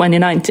Cup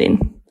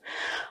 2019.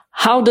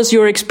 How does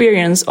your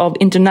experience of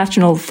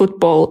international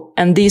football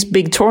and these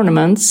big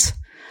tournaments,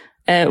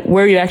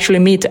 where you actually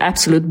meet the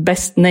absolute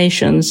best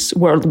nations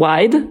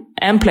worldwide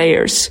and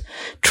players,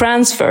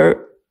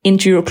 transfer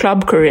into your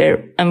club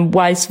career and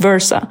vice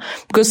versa?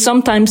 Because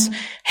sometimes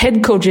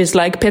head coaches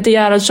like Peter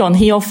Gerhardsson,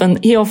 he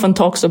often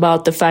talks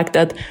about the fact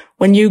that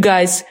when you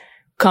guys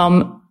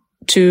come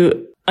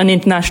to an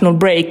international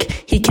break,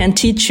 he can't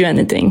teach you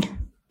anything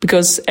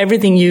because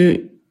everything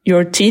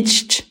you're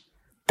taught,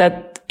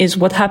 that is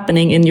what's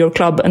happening in your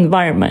club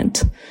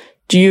environment.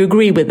 Do you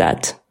agree with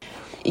that?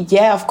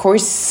 Yeah, of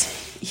course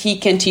he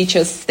can teach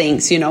us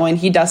things, and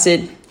he does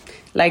it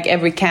like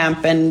every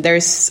camp. And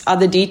there's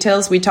other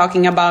details we're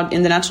talking about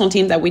in the national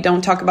team that we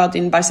don't talk about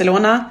in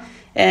Barcelona.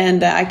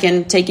 And I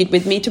can take it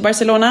with me to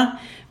Barcelona.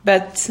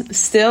 But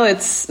still,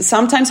 it's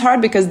sometimes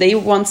hard because they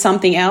want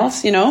something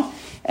else,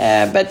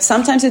 But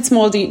sometimes it's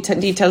small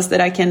details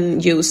that I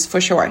can use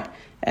for sure.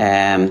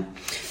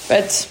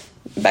 But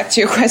back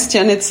to your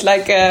question, it's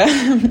like, I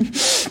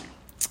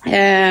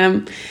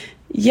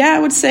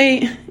would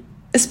say,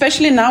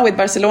 especially now with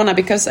Barcelona,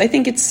 because I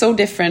think it's so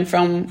different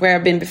from where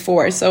I've been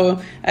before.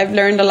 So I've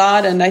learned a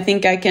lot, and I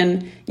think I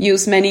can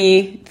use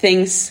many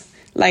things,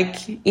 like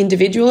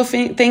individual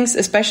things,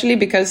 especially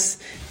because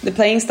the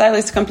playing style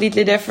is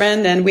completely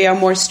different and we are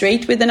more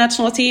straight with the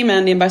national team.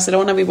 And in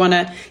Barcelona, we want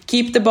to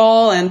keep the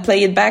ball and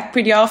play it back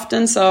pretty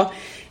often. So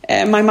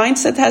my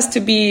mindset I have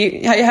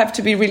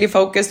to be really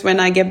focused when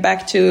I get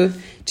back to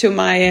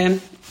my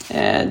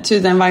to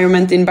the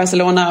environment in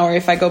Barcelona, or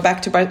if I go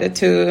back to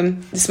the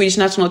Swedish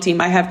national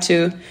team, I have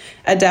to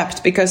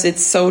adapt because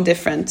it's so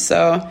different.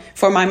 So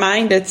for my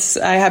mind,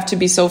 I have to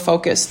be so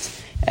focused.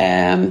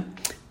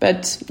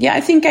 But yeah,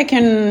 I think I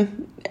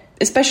can,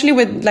 especially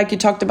with, like you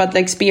talked about, the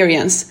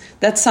experience,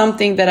 that's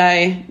something that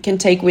I can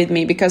take with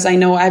me because I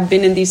know I've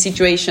been in these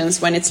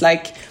situations when it's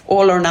like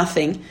all or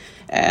nothing.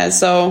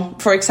 So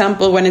for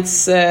example, when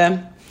it's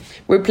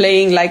we're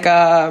playing like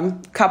a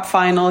cup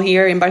final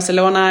here in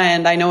Barcelona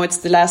and I know it's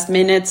the last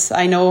minutes,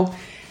 I know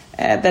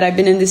that I've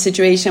been in this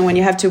situation when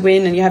you have to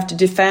win and you have to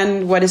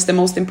defend. What is the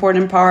most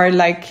important part?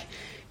 Like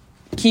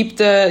keep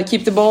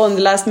the ball in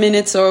the last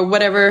minutes or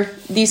whatever,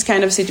 these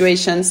kind of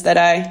situations that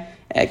I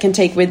can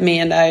take with me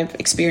and I've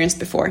experienced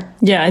before.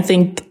 Yeah, I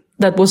think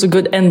that was a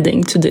good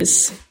ending to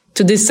this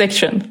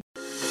section.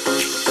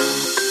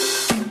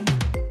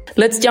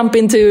 Let's jump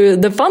into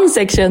the fun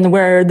section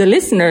where the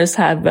listeners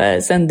have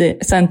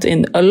sent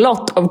in a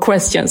lot of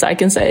questions, I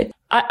can say.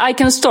 I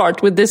can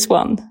start with this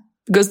one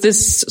because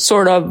this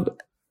sort of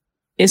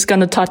is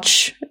going to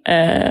touch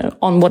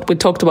on what we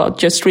talked about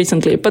just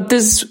recently. But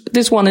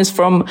this one is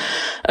from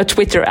a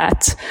Twitter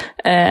at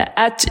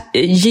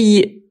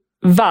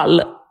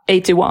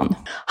jval81.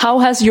 How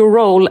has your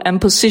role and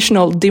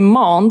positional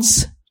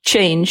demands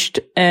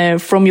changed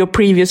from your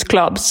previous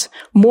clubs?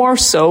 More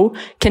so,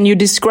 can you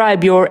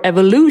describe your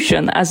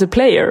evolution as a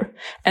player?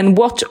 And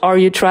what are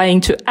you trying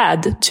to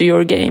add to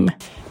your game?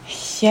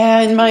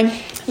 Yeah, in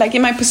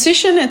my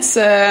position, it's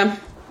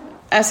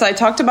as I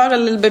talked about a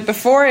little bit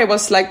before, it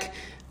was like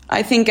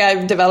I think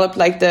I've developed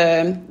like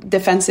the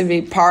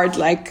defensive part.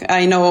 Like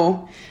I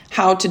know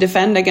how to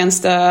defend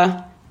against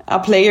a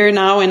player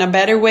now in a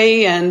better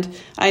way, and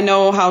I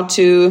know how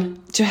to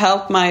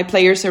help my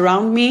players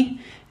around me.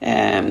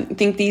 I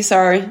think these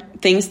are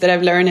things that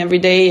I've learned every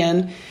day,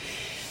 and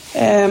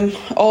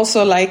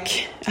also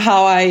like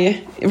how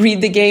I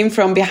read the game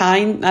from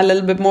behind a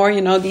little bit more.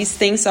 These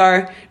things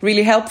are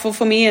really helpful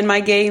for me in my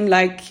game,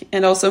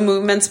 and also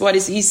movements. How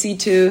is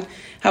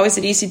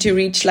it easy to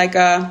reach like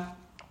a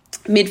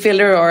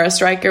midfielder or a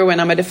striker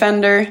when I'm a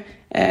defender?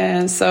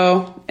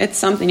 So it's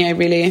something I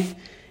really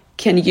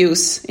can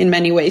use in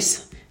many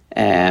ways.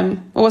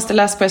 What was the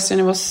last question?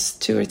 It was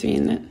 2 or 3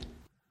 in it.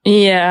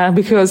 Yeah,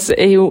 because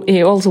he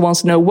also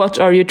wants to know, what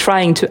are you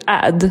trying to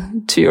add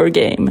to your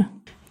game?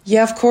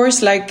 Yeah, of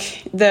course,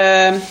 like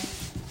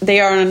they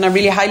are on a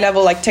really high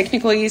level, like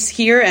technically is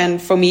here.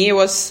 And for me, it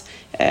was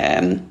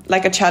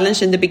like a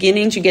challenge in the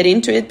beginning to get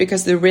into it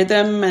because the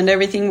rhythm and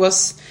everything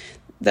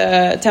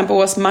the tempo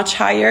was much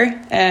higher.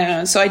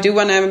 So I do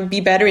want to be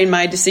better in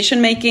my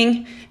decision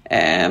making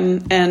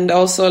and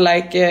also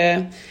like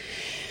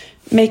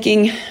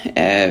making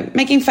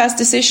fast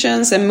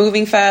decisions and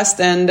moving fast,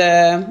 and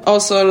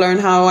also learn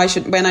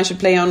when I should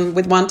play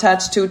with 1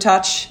 touch, 2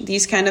 touch.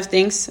 These kind of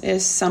things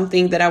is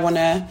something that I want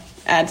to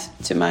add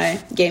to my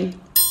game.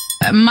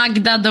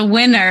 Magda the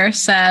winner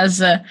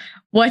says,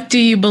 what do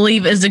you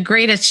believe is the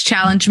greatest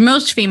challenge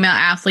most female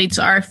athletes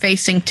are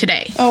facing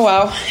today? Oh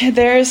wow,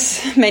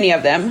 there's many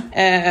of them,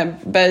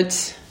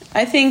 but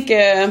I think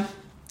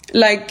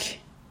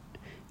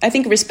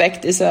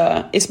respect is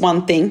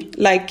one thing.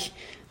 Like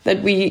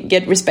that we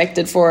get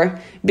respected for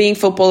being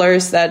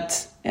footballers,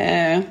 that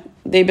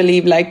they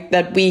believe like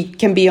that we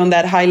can be on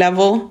that high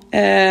level,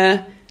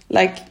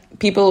 like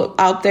people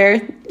out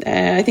there.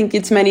 I think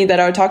it's many that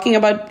are talking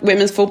about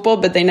women's football,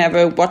 but they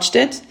never watched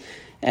it.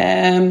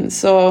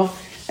 So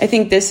I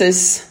think this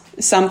is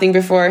something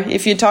before.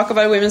 If you talk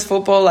about women's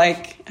football,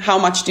 like, how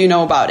much do you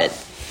know about it?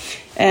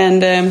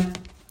 And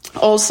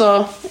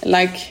also,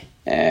 like,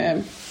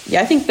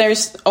 I think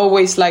there's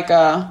always like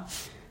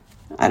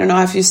I don't know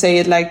how you say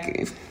it,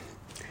 like,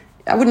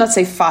 I would not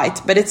say fight,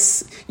 but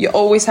you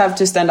always have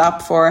to stand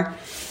up for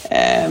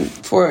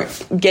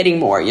getting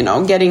more,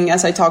 getting,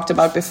 as I talked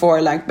about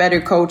before, like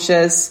better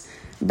coaches,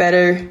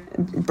 better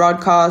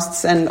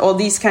broadcasts, and all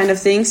these kind of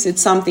things.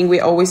 It's something we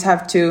always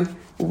have to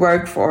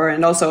work for,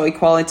 and also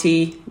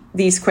equality.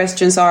 These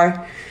questions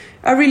are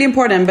really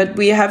important, but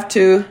we have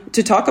to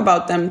talk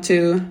about them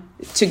to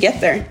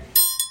get there.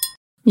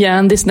 Yeah,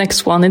 and this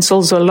next one, it's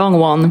also a long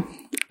one.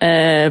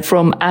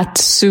 From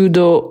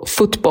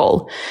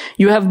 @pseudofootball.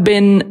 You have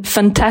been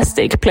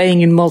fantastic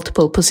playing in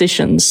multiple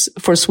positions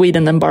for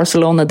Sweden and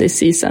Barcelona this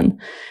season.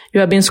 You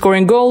have been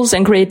scoring goals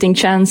and creating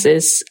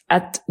chances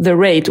at the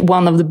rate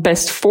one of the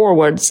best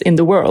forwards in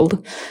the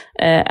world,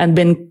 and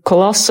been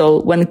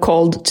colossal when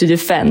called to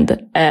defend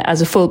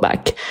as a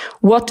fullback.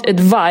 What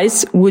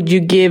advice would you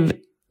give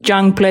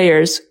young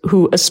players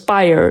who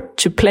aspire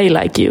to play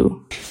like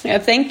you? Yeah,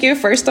 thank you,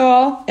 first of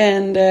all.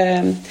 And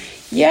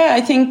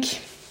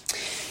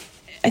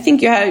I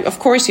think you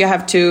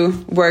have to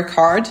work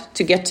hard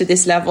to get to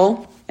this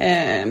level.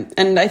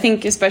 And I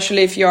think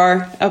especially if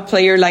you're a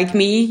player like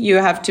me,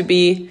 your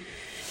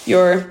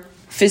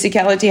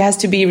physicality has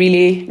to be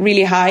really,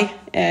 really high.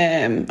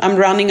 I'm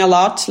running a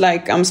lot,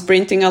 like I'm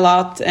sprinting a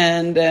lot.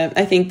 And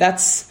I think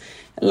that's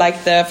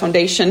like the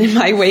foundation in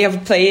my way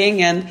of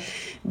playing. And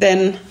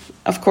then,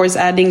 of course,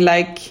 adding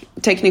like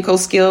technical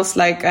skills,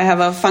 like I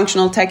have a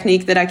functional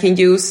technique that I can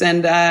use.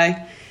 And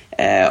I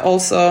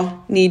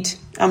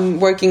I'm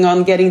working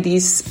on getting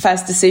these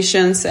fast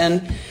decisions,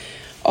 and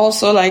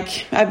also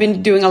like I've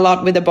been doing a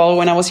lot with the ball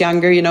when I was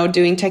younger,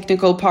 doing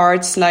technical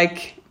parts,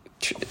 like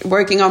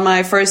working on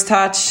my first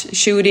touch,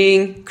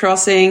 shooting,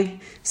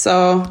 crossing.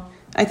 So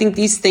I think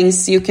these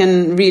things you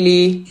can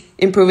really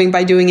improving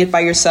by doing it by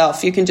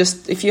yourself. You can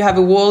if you have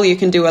a wall, you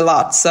can do a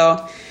lot. So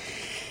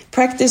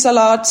practice a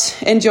lot,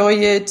 enjoy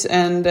it,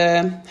 and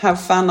have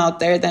fun out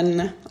there.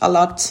 Then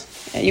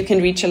you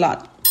can reach a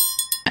lot.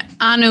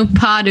 Anu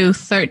Padu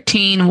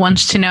 13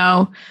 wants to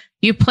know,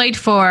 you played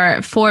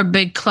for 4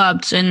 big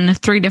clubs in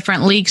 3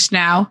 different leagues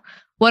now.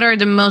 What are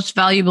the most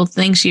valuable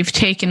things you've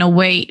taken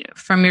away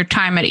from your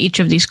time at each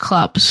of these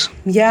clubs?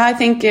 Yeah, I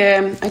think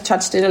I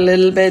touched it a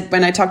little bit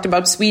when I talked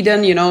about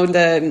Sweden,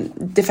 the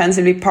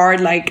defensively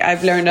part. Like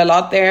I've learned a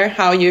lot there,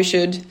 how you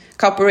should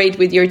cooperate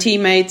with your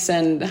teammates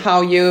and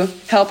how you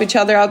help each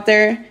other out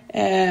there.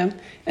 And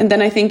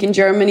then I think in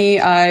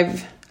Germany,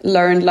 I've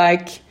learned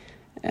like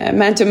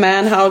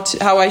man-to-man,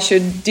 how I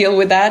should deal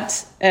with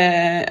that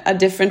a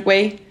different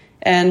way.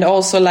 And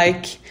also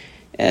like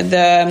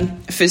the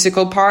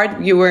physical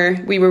part, we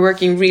were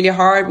working really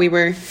hard. We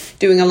were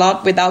doing a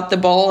lot without the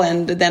ball,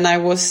 and then I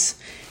was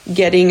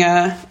getting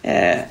a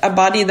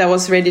body that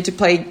was ready to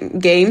play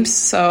games.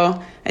 So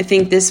I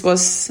think this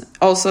was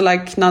also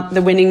like not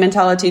the winning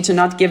mentality, to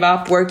not give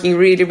up, working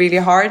really, really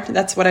hard.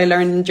 That's what I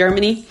learned in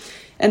Germany.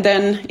 And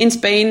then in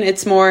Spain,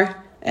 it's more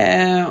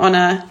on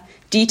a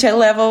detail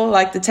level,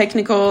 like the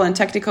technical and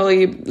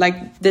tactically,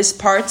 like this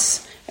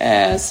parts.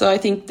 So I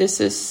think this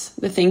is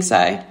the things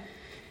I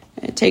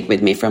take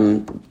with me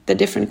from the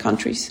different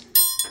countries.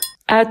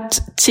 At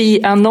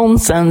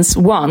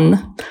 @TAnonsens1,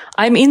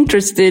 I'm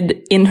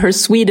interested in her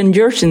Sweden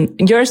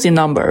jersey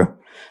number,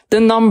 the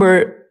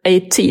number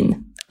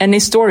 18. Any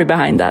story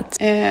behind that?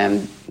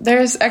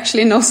 There's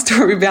actually no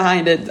story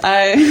behind it.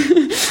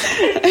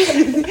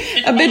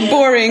 A bit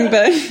boring,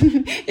 but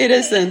it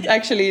isn't.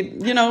 Actually,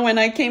 when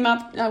I came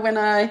up, when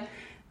I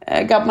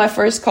got my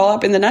first call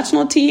up in the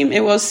national team,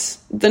 it was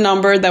the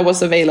number that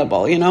was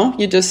available.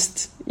 You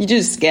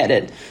just get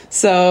it.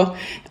 So,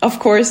 of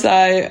course,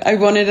 I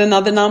wanted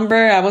another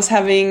number. I was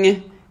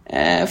having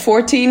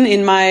 14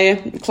 in my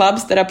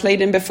clubs that I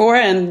played in before,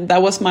 and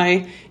that was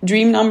my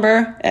dream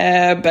number.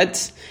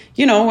 But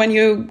when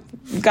you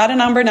got a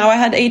number, now I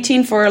had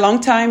 18 for a long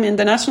time in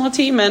the national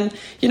team, and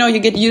you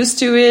get used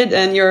to it,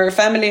 and your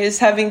family is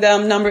having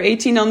them number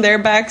 18 on their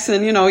backs,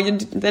 and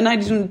then I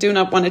do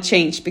not want to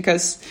change,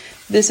 because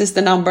this is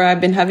the number I've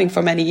been having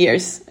for many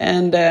years.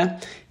 And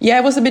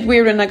it was a bit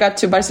weird when I got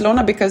to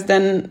Barcelona, because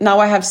then now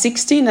I have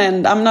 16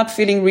 and I'm not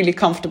feeling really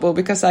comfortable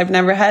because I've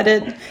never had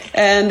it,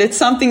 and it's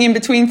something in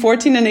between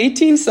 14 and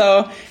 18.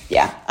 So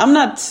I'm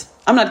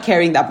not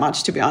caring that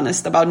much, to be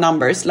honest, about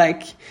numbers.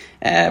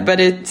 But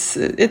it's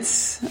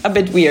a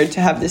bit weird to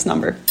have this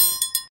number.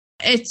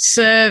 It's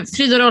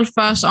Fridolina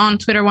Rolfö on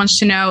Twitter wants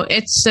to know,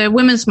 it's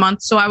Women's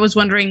Month, so I was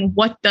wondering,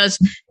 what does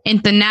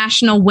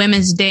International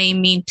Women's Day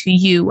mean to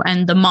you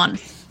and the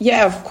month?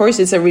 Yeah, of course,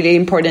 it's a really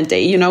important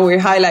day. We're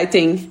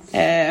highlighting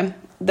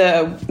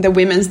the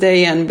Women's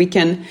Day, and we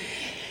can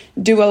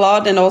do a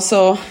lot, and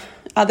also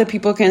other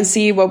people can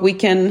see what we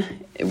can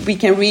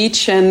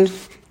reach. And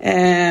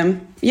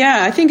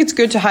I think it's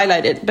good to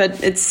highlight it,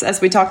 but it's, as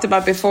we talked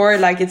about before,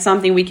 like it's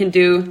something we can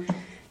do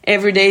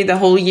every day, the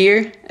whole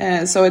year.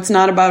 So it's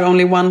not about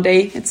only one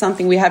day. It's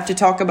something we have to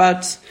talk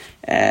about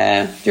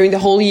during the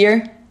whole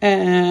year.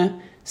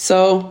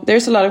 So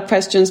there's a lot of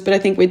questions, but I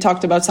think we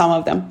talked about some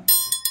of them.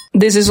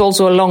 This is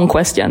also a long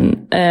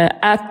question.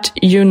 At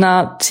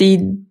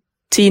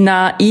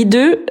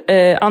Tina_Idu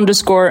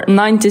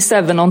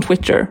 _97 on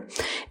Twitter.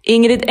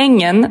 Ingrid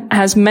Engen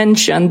has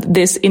mentioned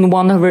this in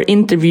one of her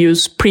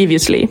interviews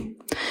previously.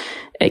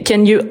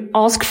 Can you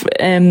ask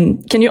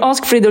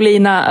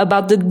Fridolina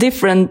about the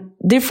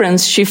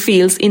difference she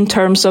feels in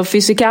terms of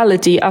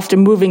physicality after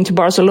moving to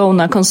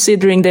Barcelona,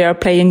 considering they are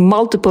playing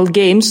multiple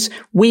games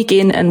week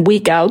in and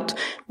week out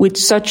with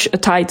such a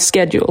tight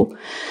schedule?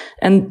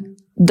 And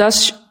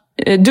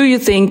do you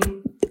think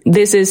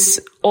this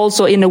is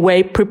also in a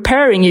way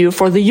preparing you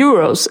for the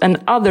Euros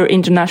and other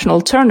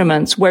international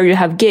tournaments where you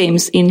have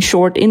games in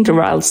short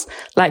intervals,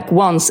 like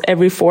once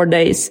every 4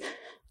 days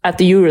at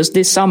the Euros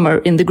this summer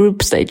in the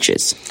group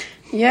stages?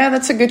 Yeah,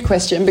 that's a good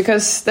question,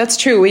 because that's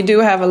true. We do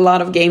have a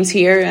lot of games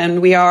here,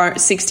 and we are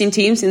 16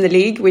 teams in the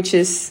league, which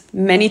is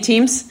many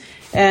teams.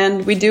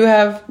 And we do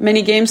have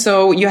many games,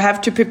 so you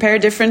have to prepare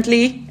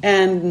differently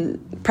and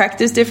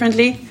practice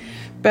differently.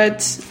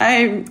 But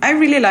I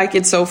really like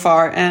it so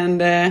far.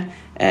 And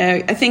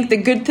I think the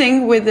good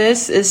thing with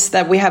this is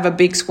that we have a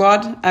big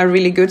squad, a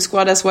really good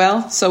squad as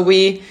well. So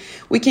we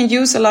can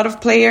use a lot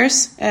of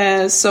players.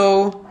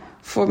 So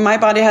for my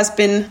body has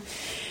been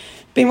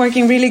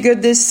working really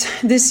good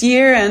this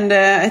year, and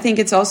I think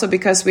it's also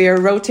because we are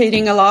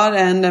rotating a lot,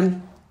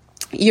 and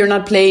you're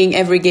not playing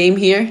every game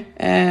here.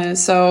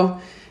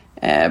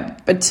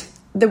 But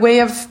the way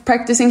of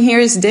practicing here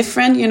is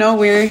different. You know,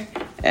 we're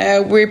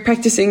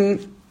practicing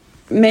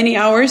many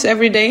hours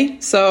every day.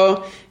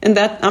 So, and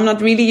that I'm not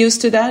really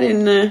used to that.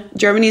 In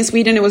Germany and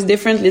Sweden, it was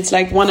different. It's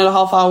like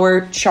 1.5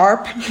 hour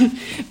sharp,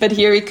 but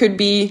here it could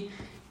be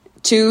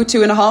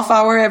 2.5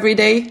 hour every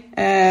day.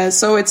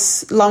 So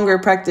it's longer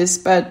practice,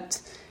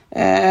 but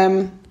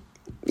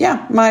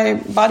my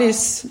body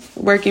is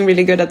working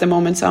really good at the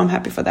moment, so I'm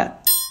happy for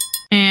that.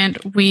 And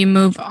we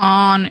move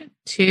on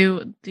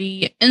to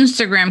the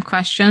Instagram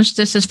questions.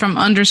 This is from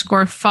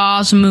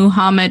 _Faz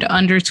Muhammad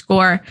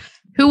 _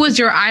 Who was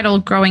your idol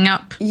growing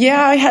up?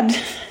 Yeah, I had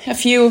a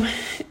few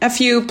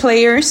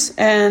players,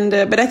 and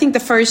but I think the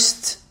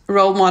first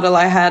role model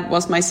I had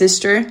was my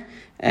sister,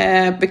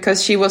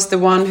 because she was the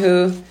one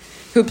who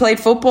played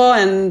football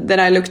and that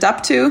I looked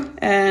up to,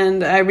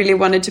 and I really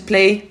wanted to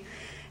play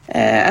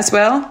as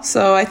well.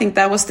 So I think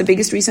that was the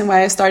biggest reason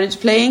why I started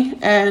playing.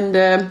 And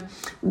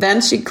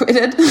then she quit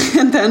it,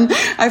 and then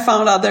I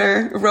found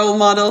other role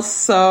models.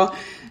 So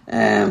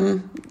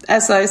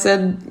as I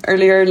said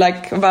earlier,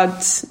 like about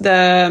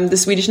the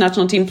Swedish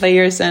national team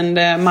players and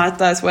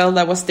Marta as well,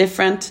 that was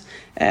different.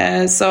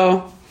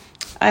 So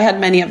I had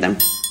many of them.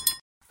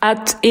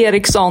 At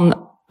Eriksson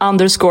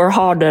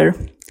 _harder.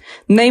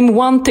 Name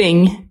one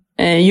thing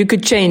you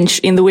could change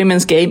in the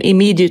women's game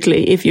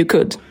immediately if you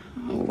could.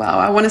 Wow,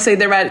 I want to say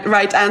the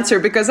right answer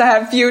because I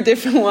have a few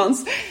different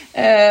ones.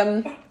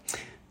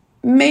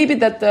 Maybe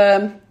that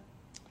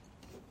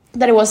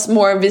it was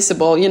more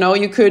visible. You know,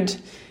 you could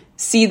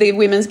see the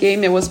women's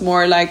game. It was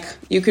more like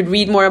you could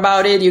read more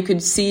about it. You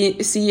could see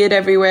it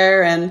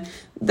everywhere, and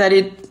that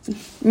it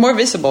more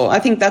visible. I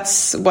think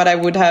that's what I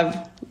would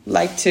have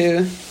liked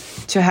to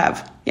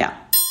have. Yeah.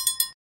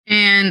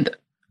 And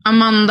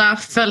Amanda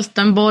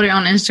Feltenborg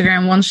on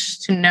Instagram wants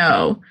to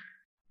know,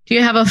 do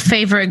you have a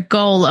favorite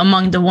goal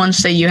among the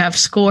ones that you have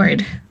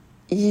scored?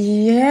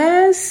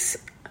 Yes,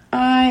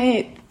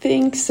 I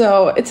think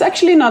so. It's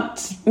actually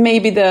not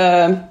maybe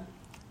the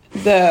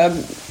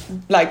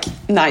like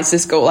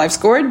nicest goal I've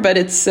scored, but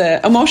it's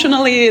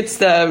emotionally it's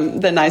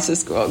the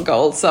nicest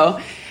goal. So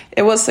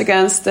it was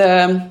against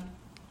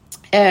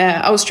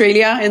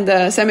Australia in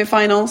the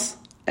semifinals.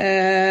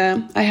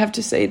 I have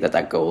to say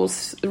that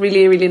goal's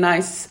really, really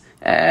nice.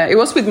 It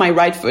was with my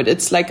right foot.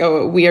 It's like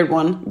a weird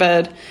one,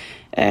 but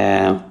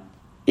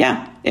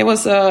it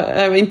was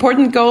an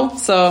important goal.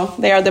 So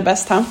they are the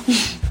best, huh?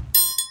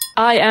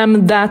 I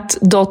am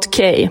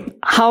that.k.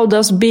 How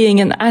does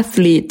being an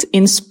athlete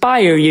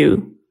inspire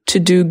you to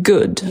do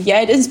good?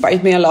 Yeah, it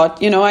inspires me a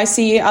lot. You know, I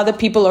see other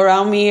people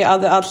around me,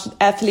 other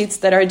athletes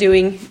that are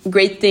doing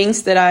great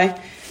things that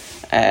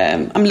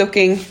I'm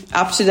looking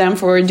up to them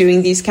for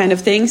doing these kind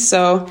of things.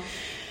 So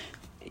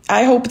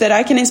I hope that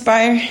I can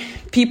inspire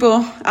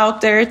people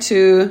out there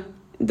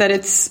that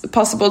it's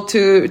possible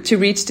to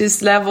reach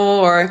this level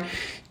or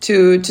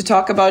to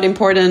talk about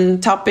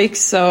important topics.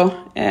 So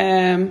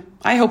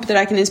I hope that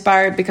I can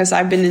inspire, because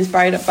I've been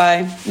inspired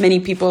by many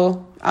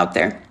people out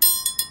there.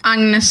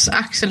 Agnes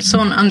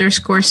Axelsson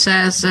 _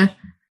 says,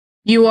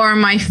 you are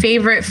my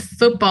favorite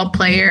football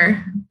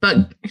player,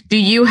 but do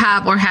you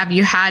have or have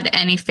you had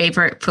any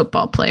favorite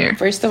football player?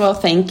 First of all,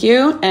 thank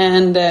you.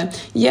 And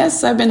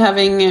yes, I've been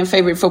having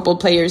favorite football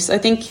players. I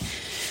think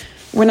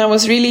when I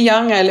was really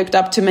young, I looked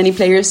up to many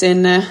players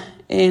in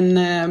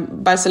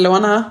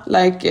Barcelona,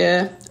 like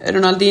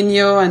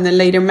Ronaldinho and then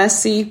later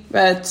Messi.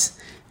 But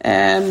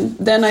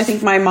then I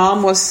think my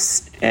mom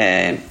was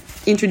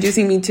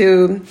introducing me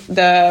to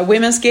the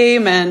women's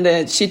game,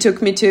 and she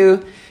took me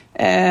to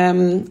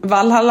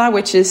Valhalla,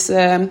 which is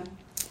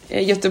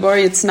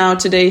Göteborg. It's now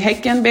today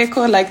Häcken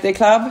BK, like the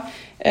club.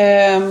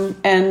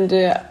 and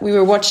we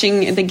were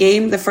watching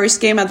the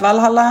first game at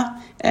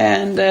Valhalla,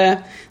 and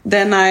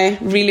then I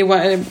really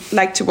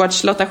liked to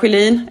watch Lotta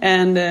Schelin,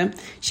 and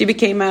she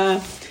became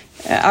a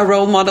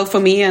role model for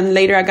me, and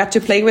later I got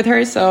to play with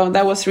her, so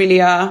that was really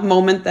a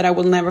moment that I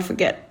will never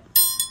forget.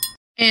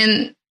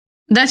 And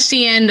that's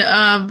the end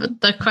of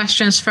the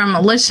questions from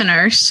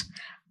listeners.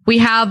 We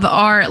have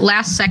our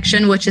last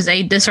section, which is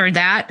a this or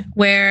that,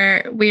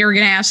 where we are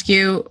going to ask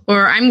you,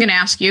 or I'm going to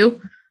ask you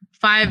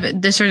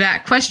 5 this or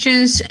that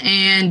questions,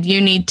 and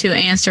you need to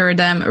answer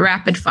them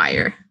rapid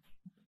fire.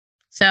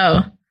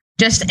 So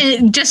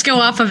just go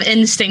off of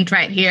instinct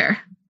right here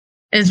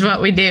is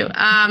what we do.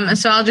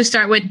 So I'll just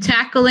start with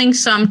tackling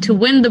some to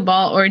win the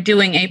ball or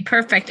doing a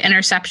perfect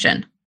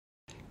interception.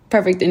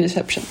 Perfect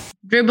interception.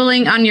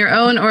 Dribbling on your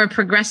own or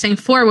progressing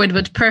forward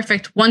with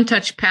perfect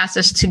one-touch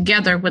passes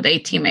together with a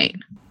teammate.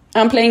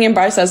 I'm playing in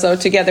Barca, so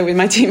together with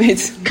my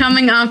teammates.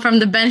 Coming on from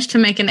the bench to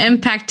make an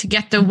impact to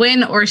get the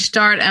win, or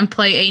start and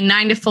play a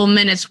 90 full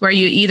minutes where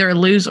you either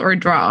lose or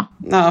draw.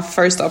 No,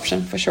 first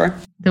option for sure.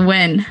 The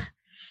win.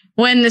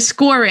 When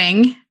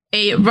scoring,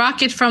 a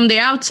rocket from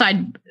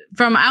outside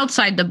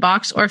the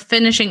box, or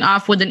finishing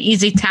off with an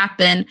easy tap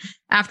in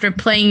after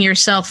playing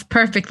yourself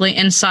perfectly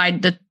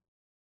inside the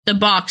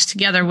box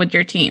together with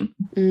your team.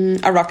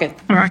 A rocket.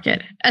 A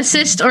rocket.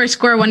 Assist or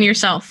score one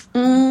yourself.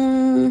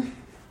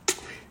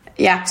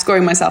 Yeah,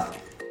 scoring myself.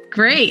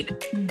 Great.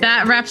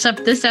 That wraps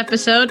up this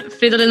episode.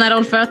 Fridolina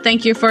Rolfö,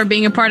 thank you for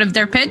being a part of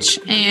their pitch,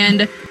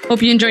 and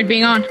hope you enjoyed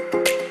being on.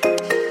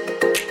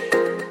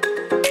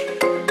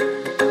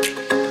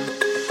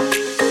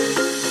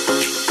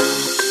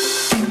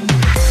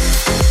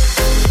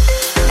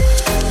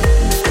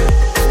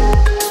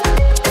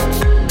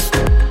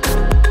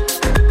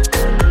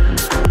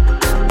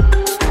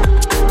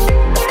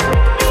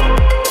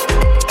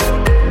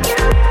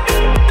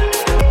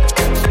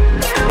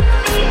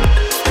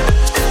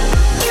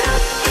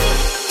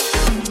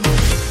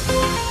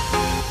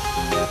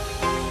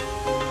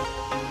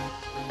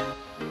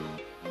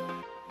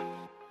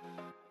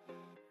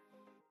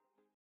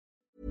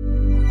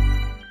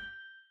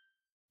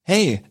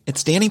 Hey,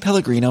 it's Danny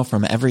Pellegrino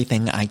from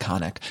Everything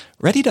Iconic.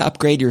 Ready to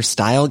upgrade your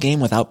style game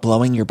without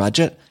blowing your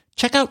budget?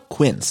 Check out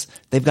Quince.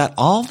 They've got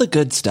all the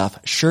good stuff,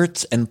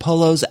 shirts and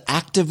polos,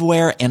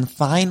 activewear, and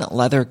fine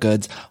leather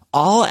goods,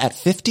 all at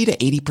 50 to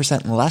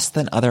 80% less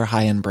than other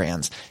high-end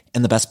brands.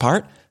 And the best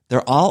part?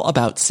 They're all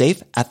about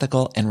safe,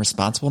 ethical, and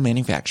responsible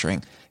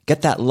manufacturing.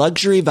 Get that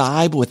luxury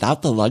vibe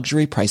without the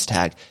luxury price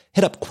tag.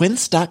 Hit up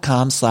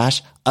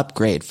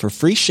quince.com/upgrade for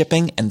free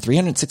shipping and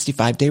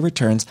 365-day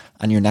returns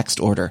on your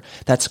next order.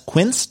 That's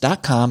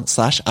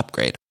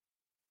quince.com/upgrade.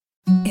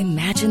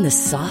 Imagine the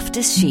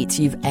softest sheets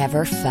you've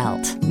ever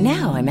felt.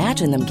 Now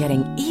imagine them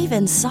getting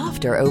even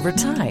softer over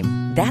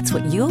time. That's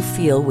what you'll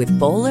feel with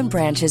Boll &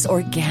 Branch's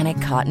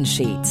organic cotton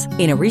sheets.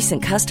 In a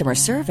recent customer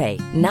survey,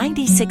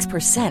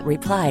 96%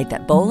 replied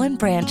that Boll &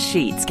 Branch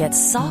sheets get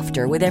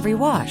softer with every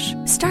wash.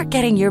 Start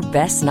getting your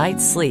best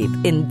night's sleep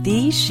in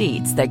these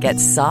sheets that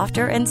get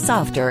softer and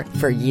softer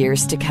for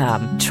years to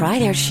come. Try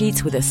their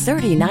sheets with a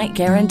 30-night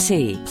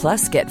guarantee.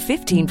 Plus, get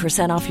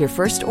 15% off your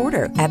first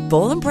order at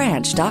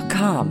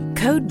bollandbranch.com.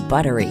 Code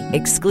BUTTERY.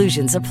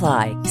 Exclusions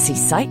apply. See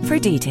site for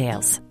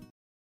details.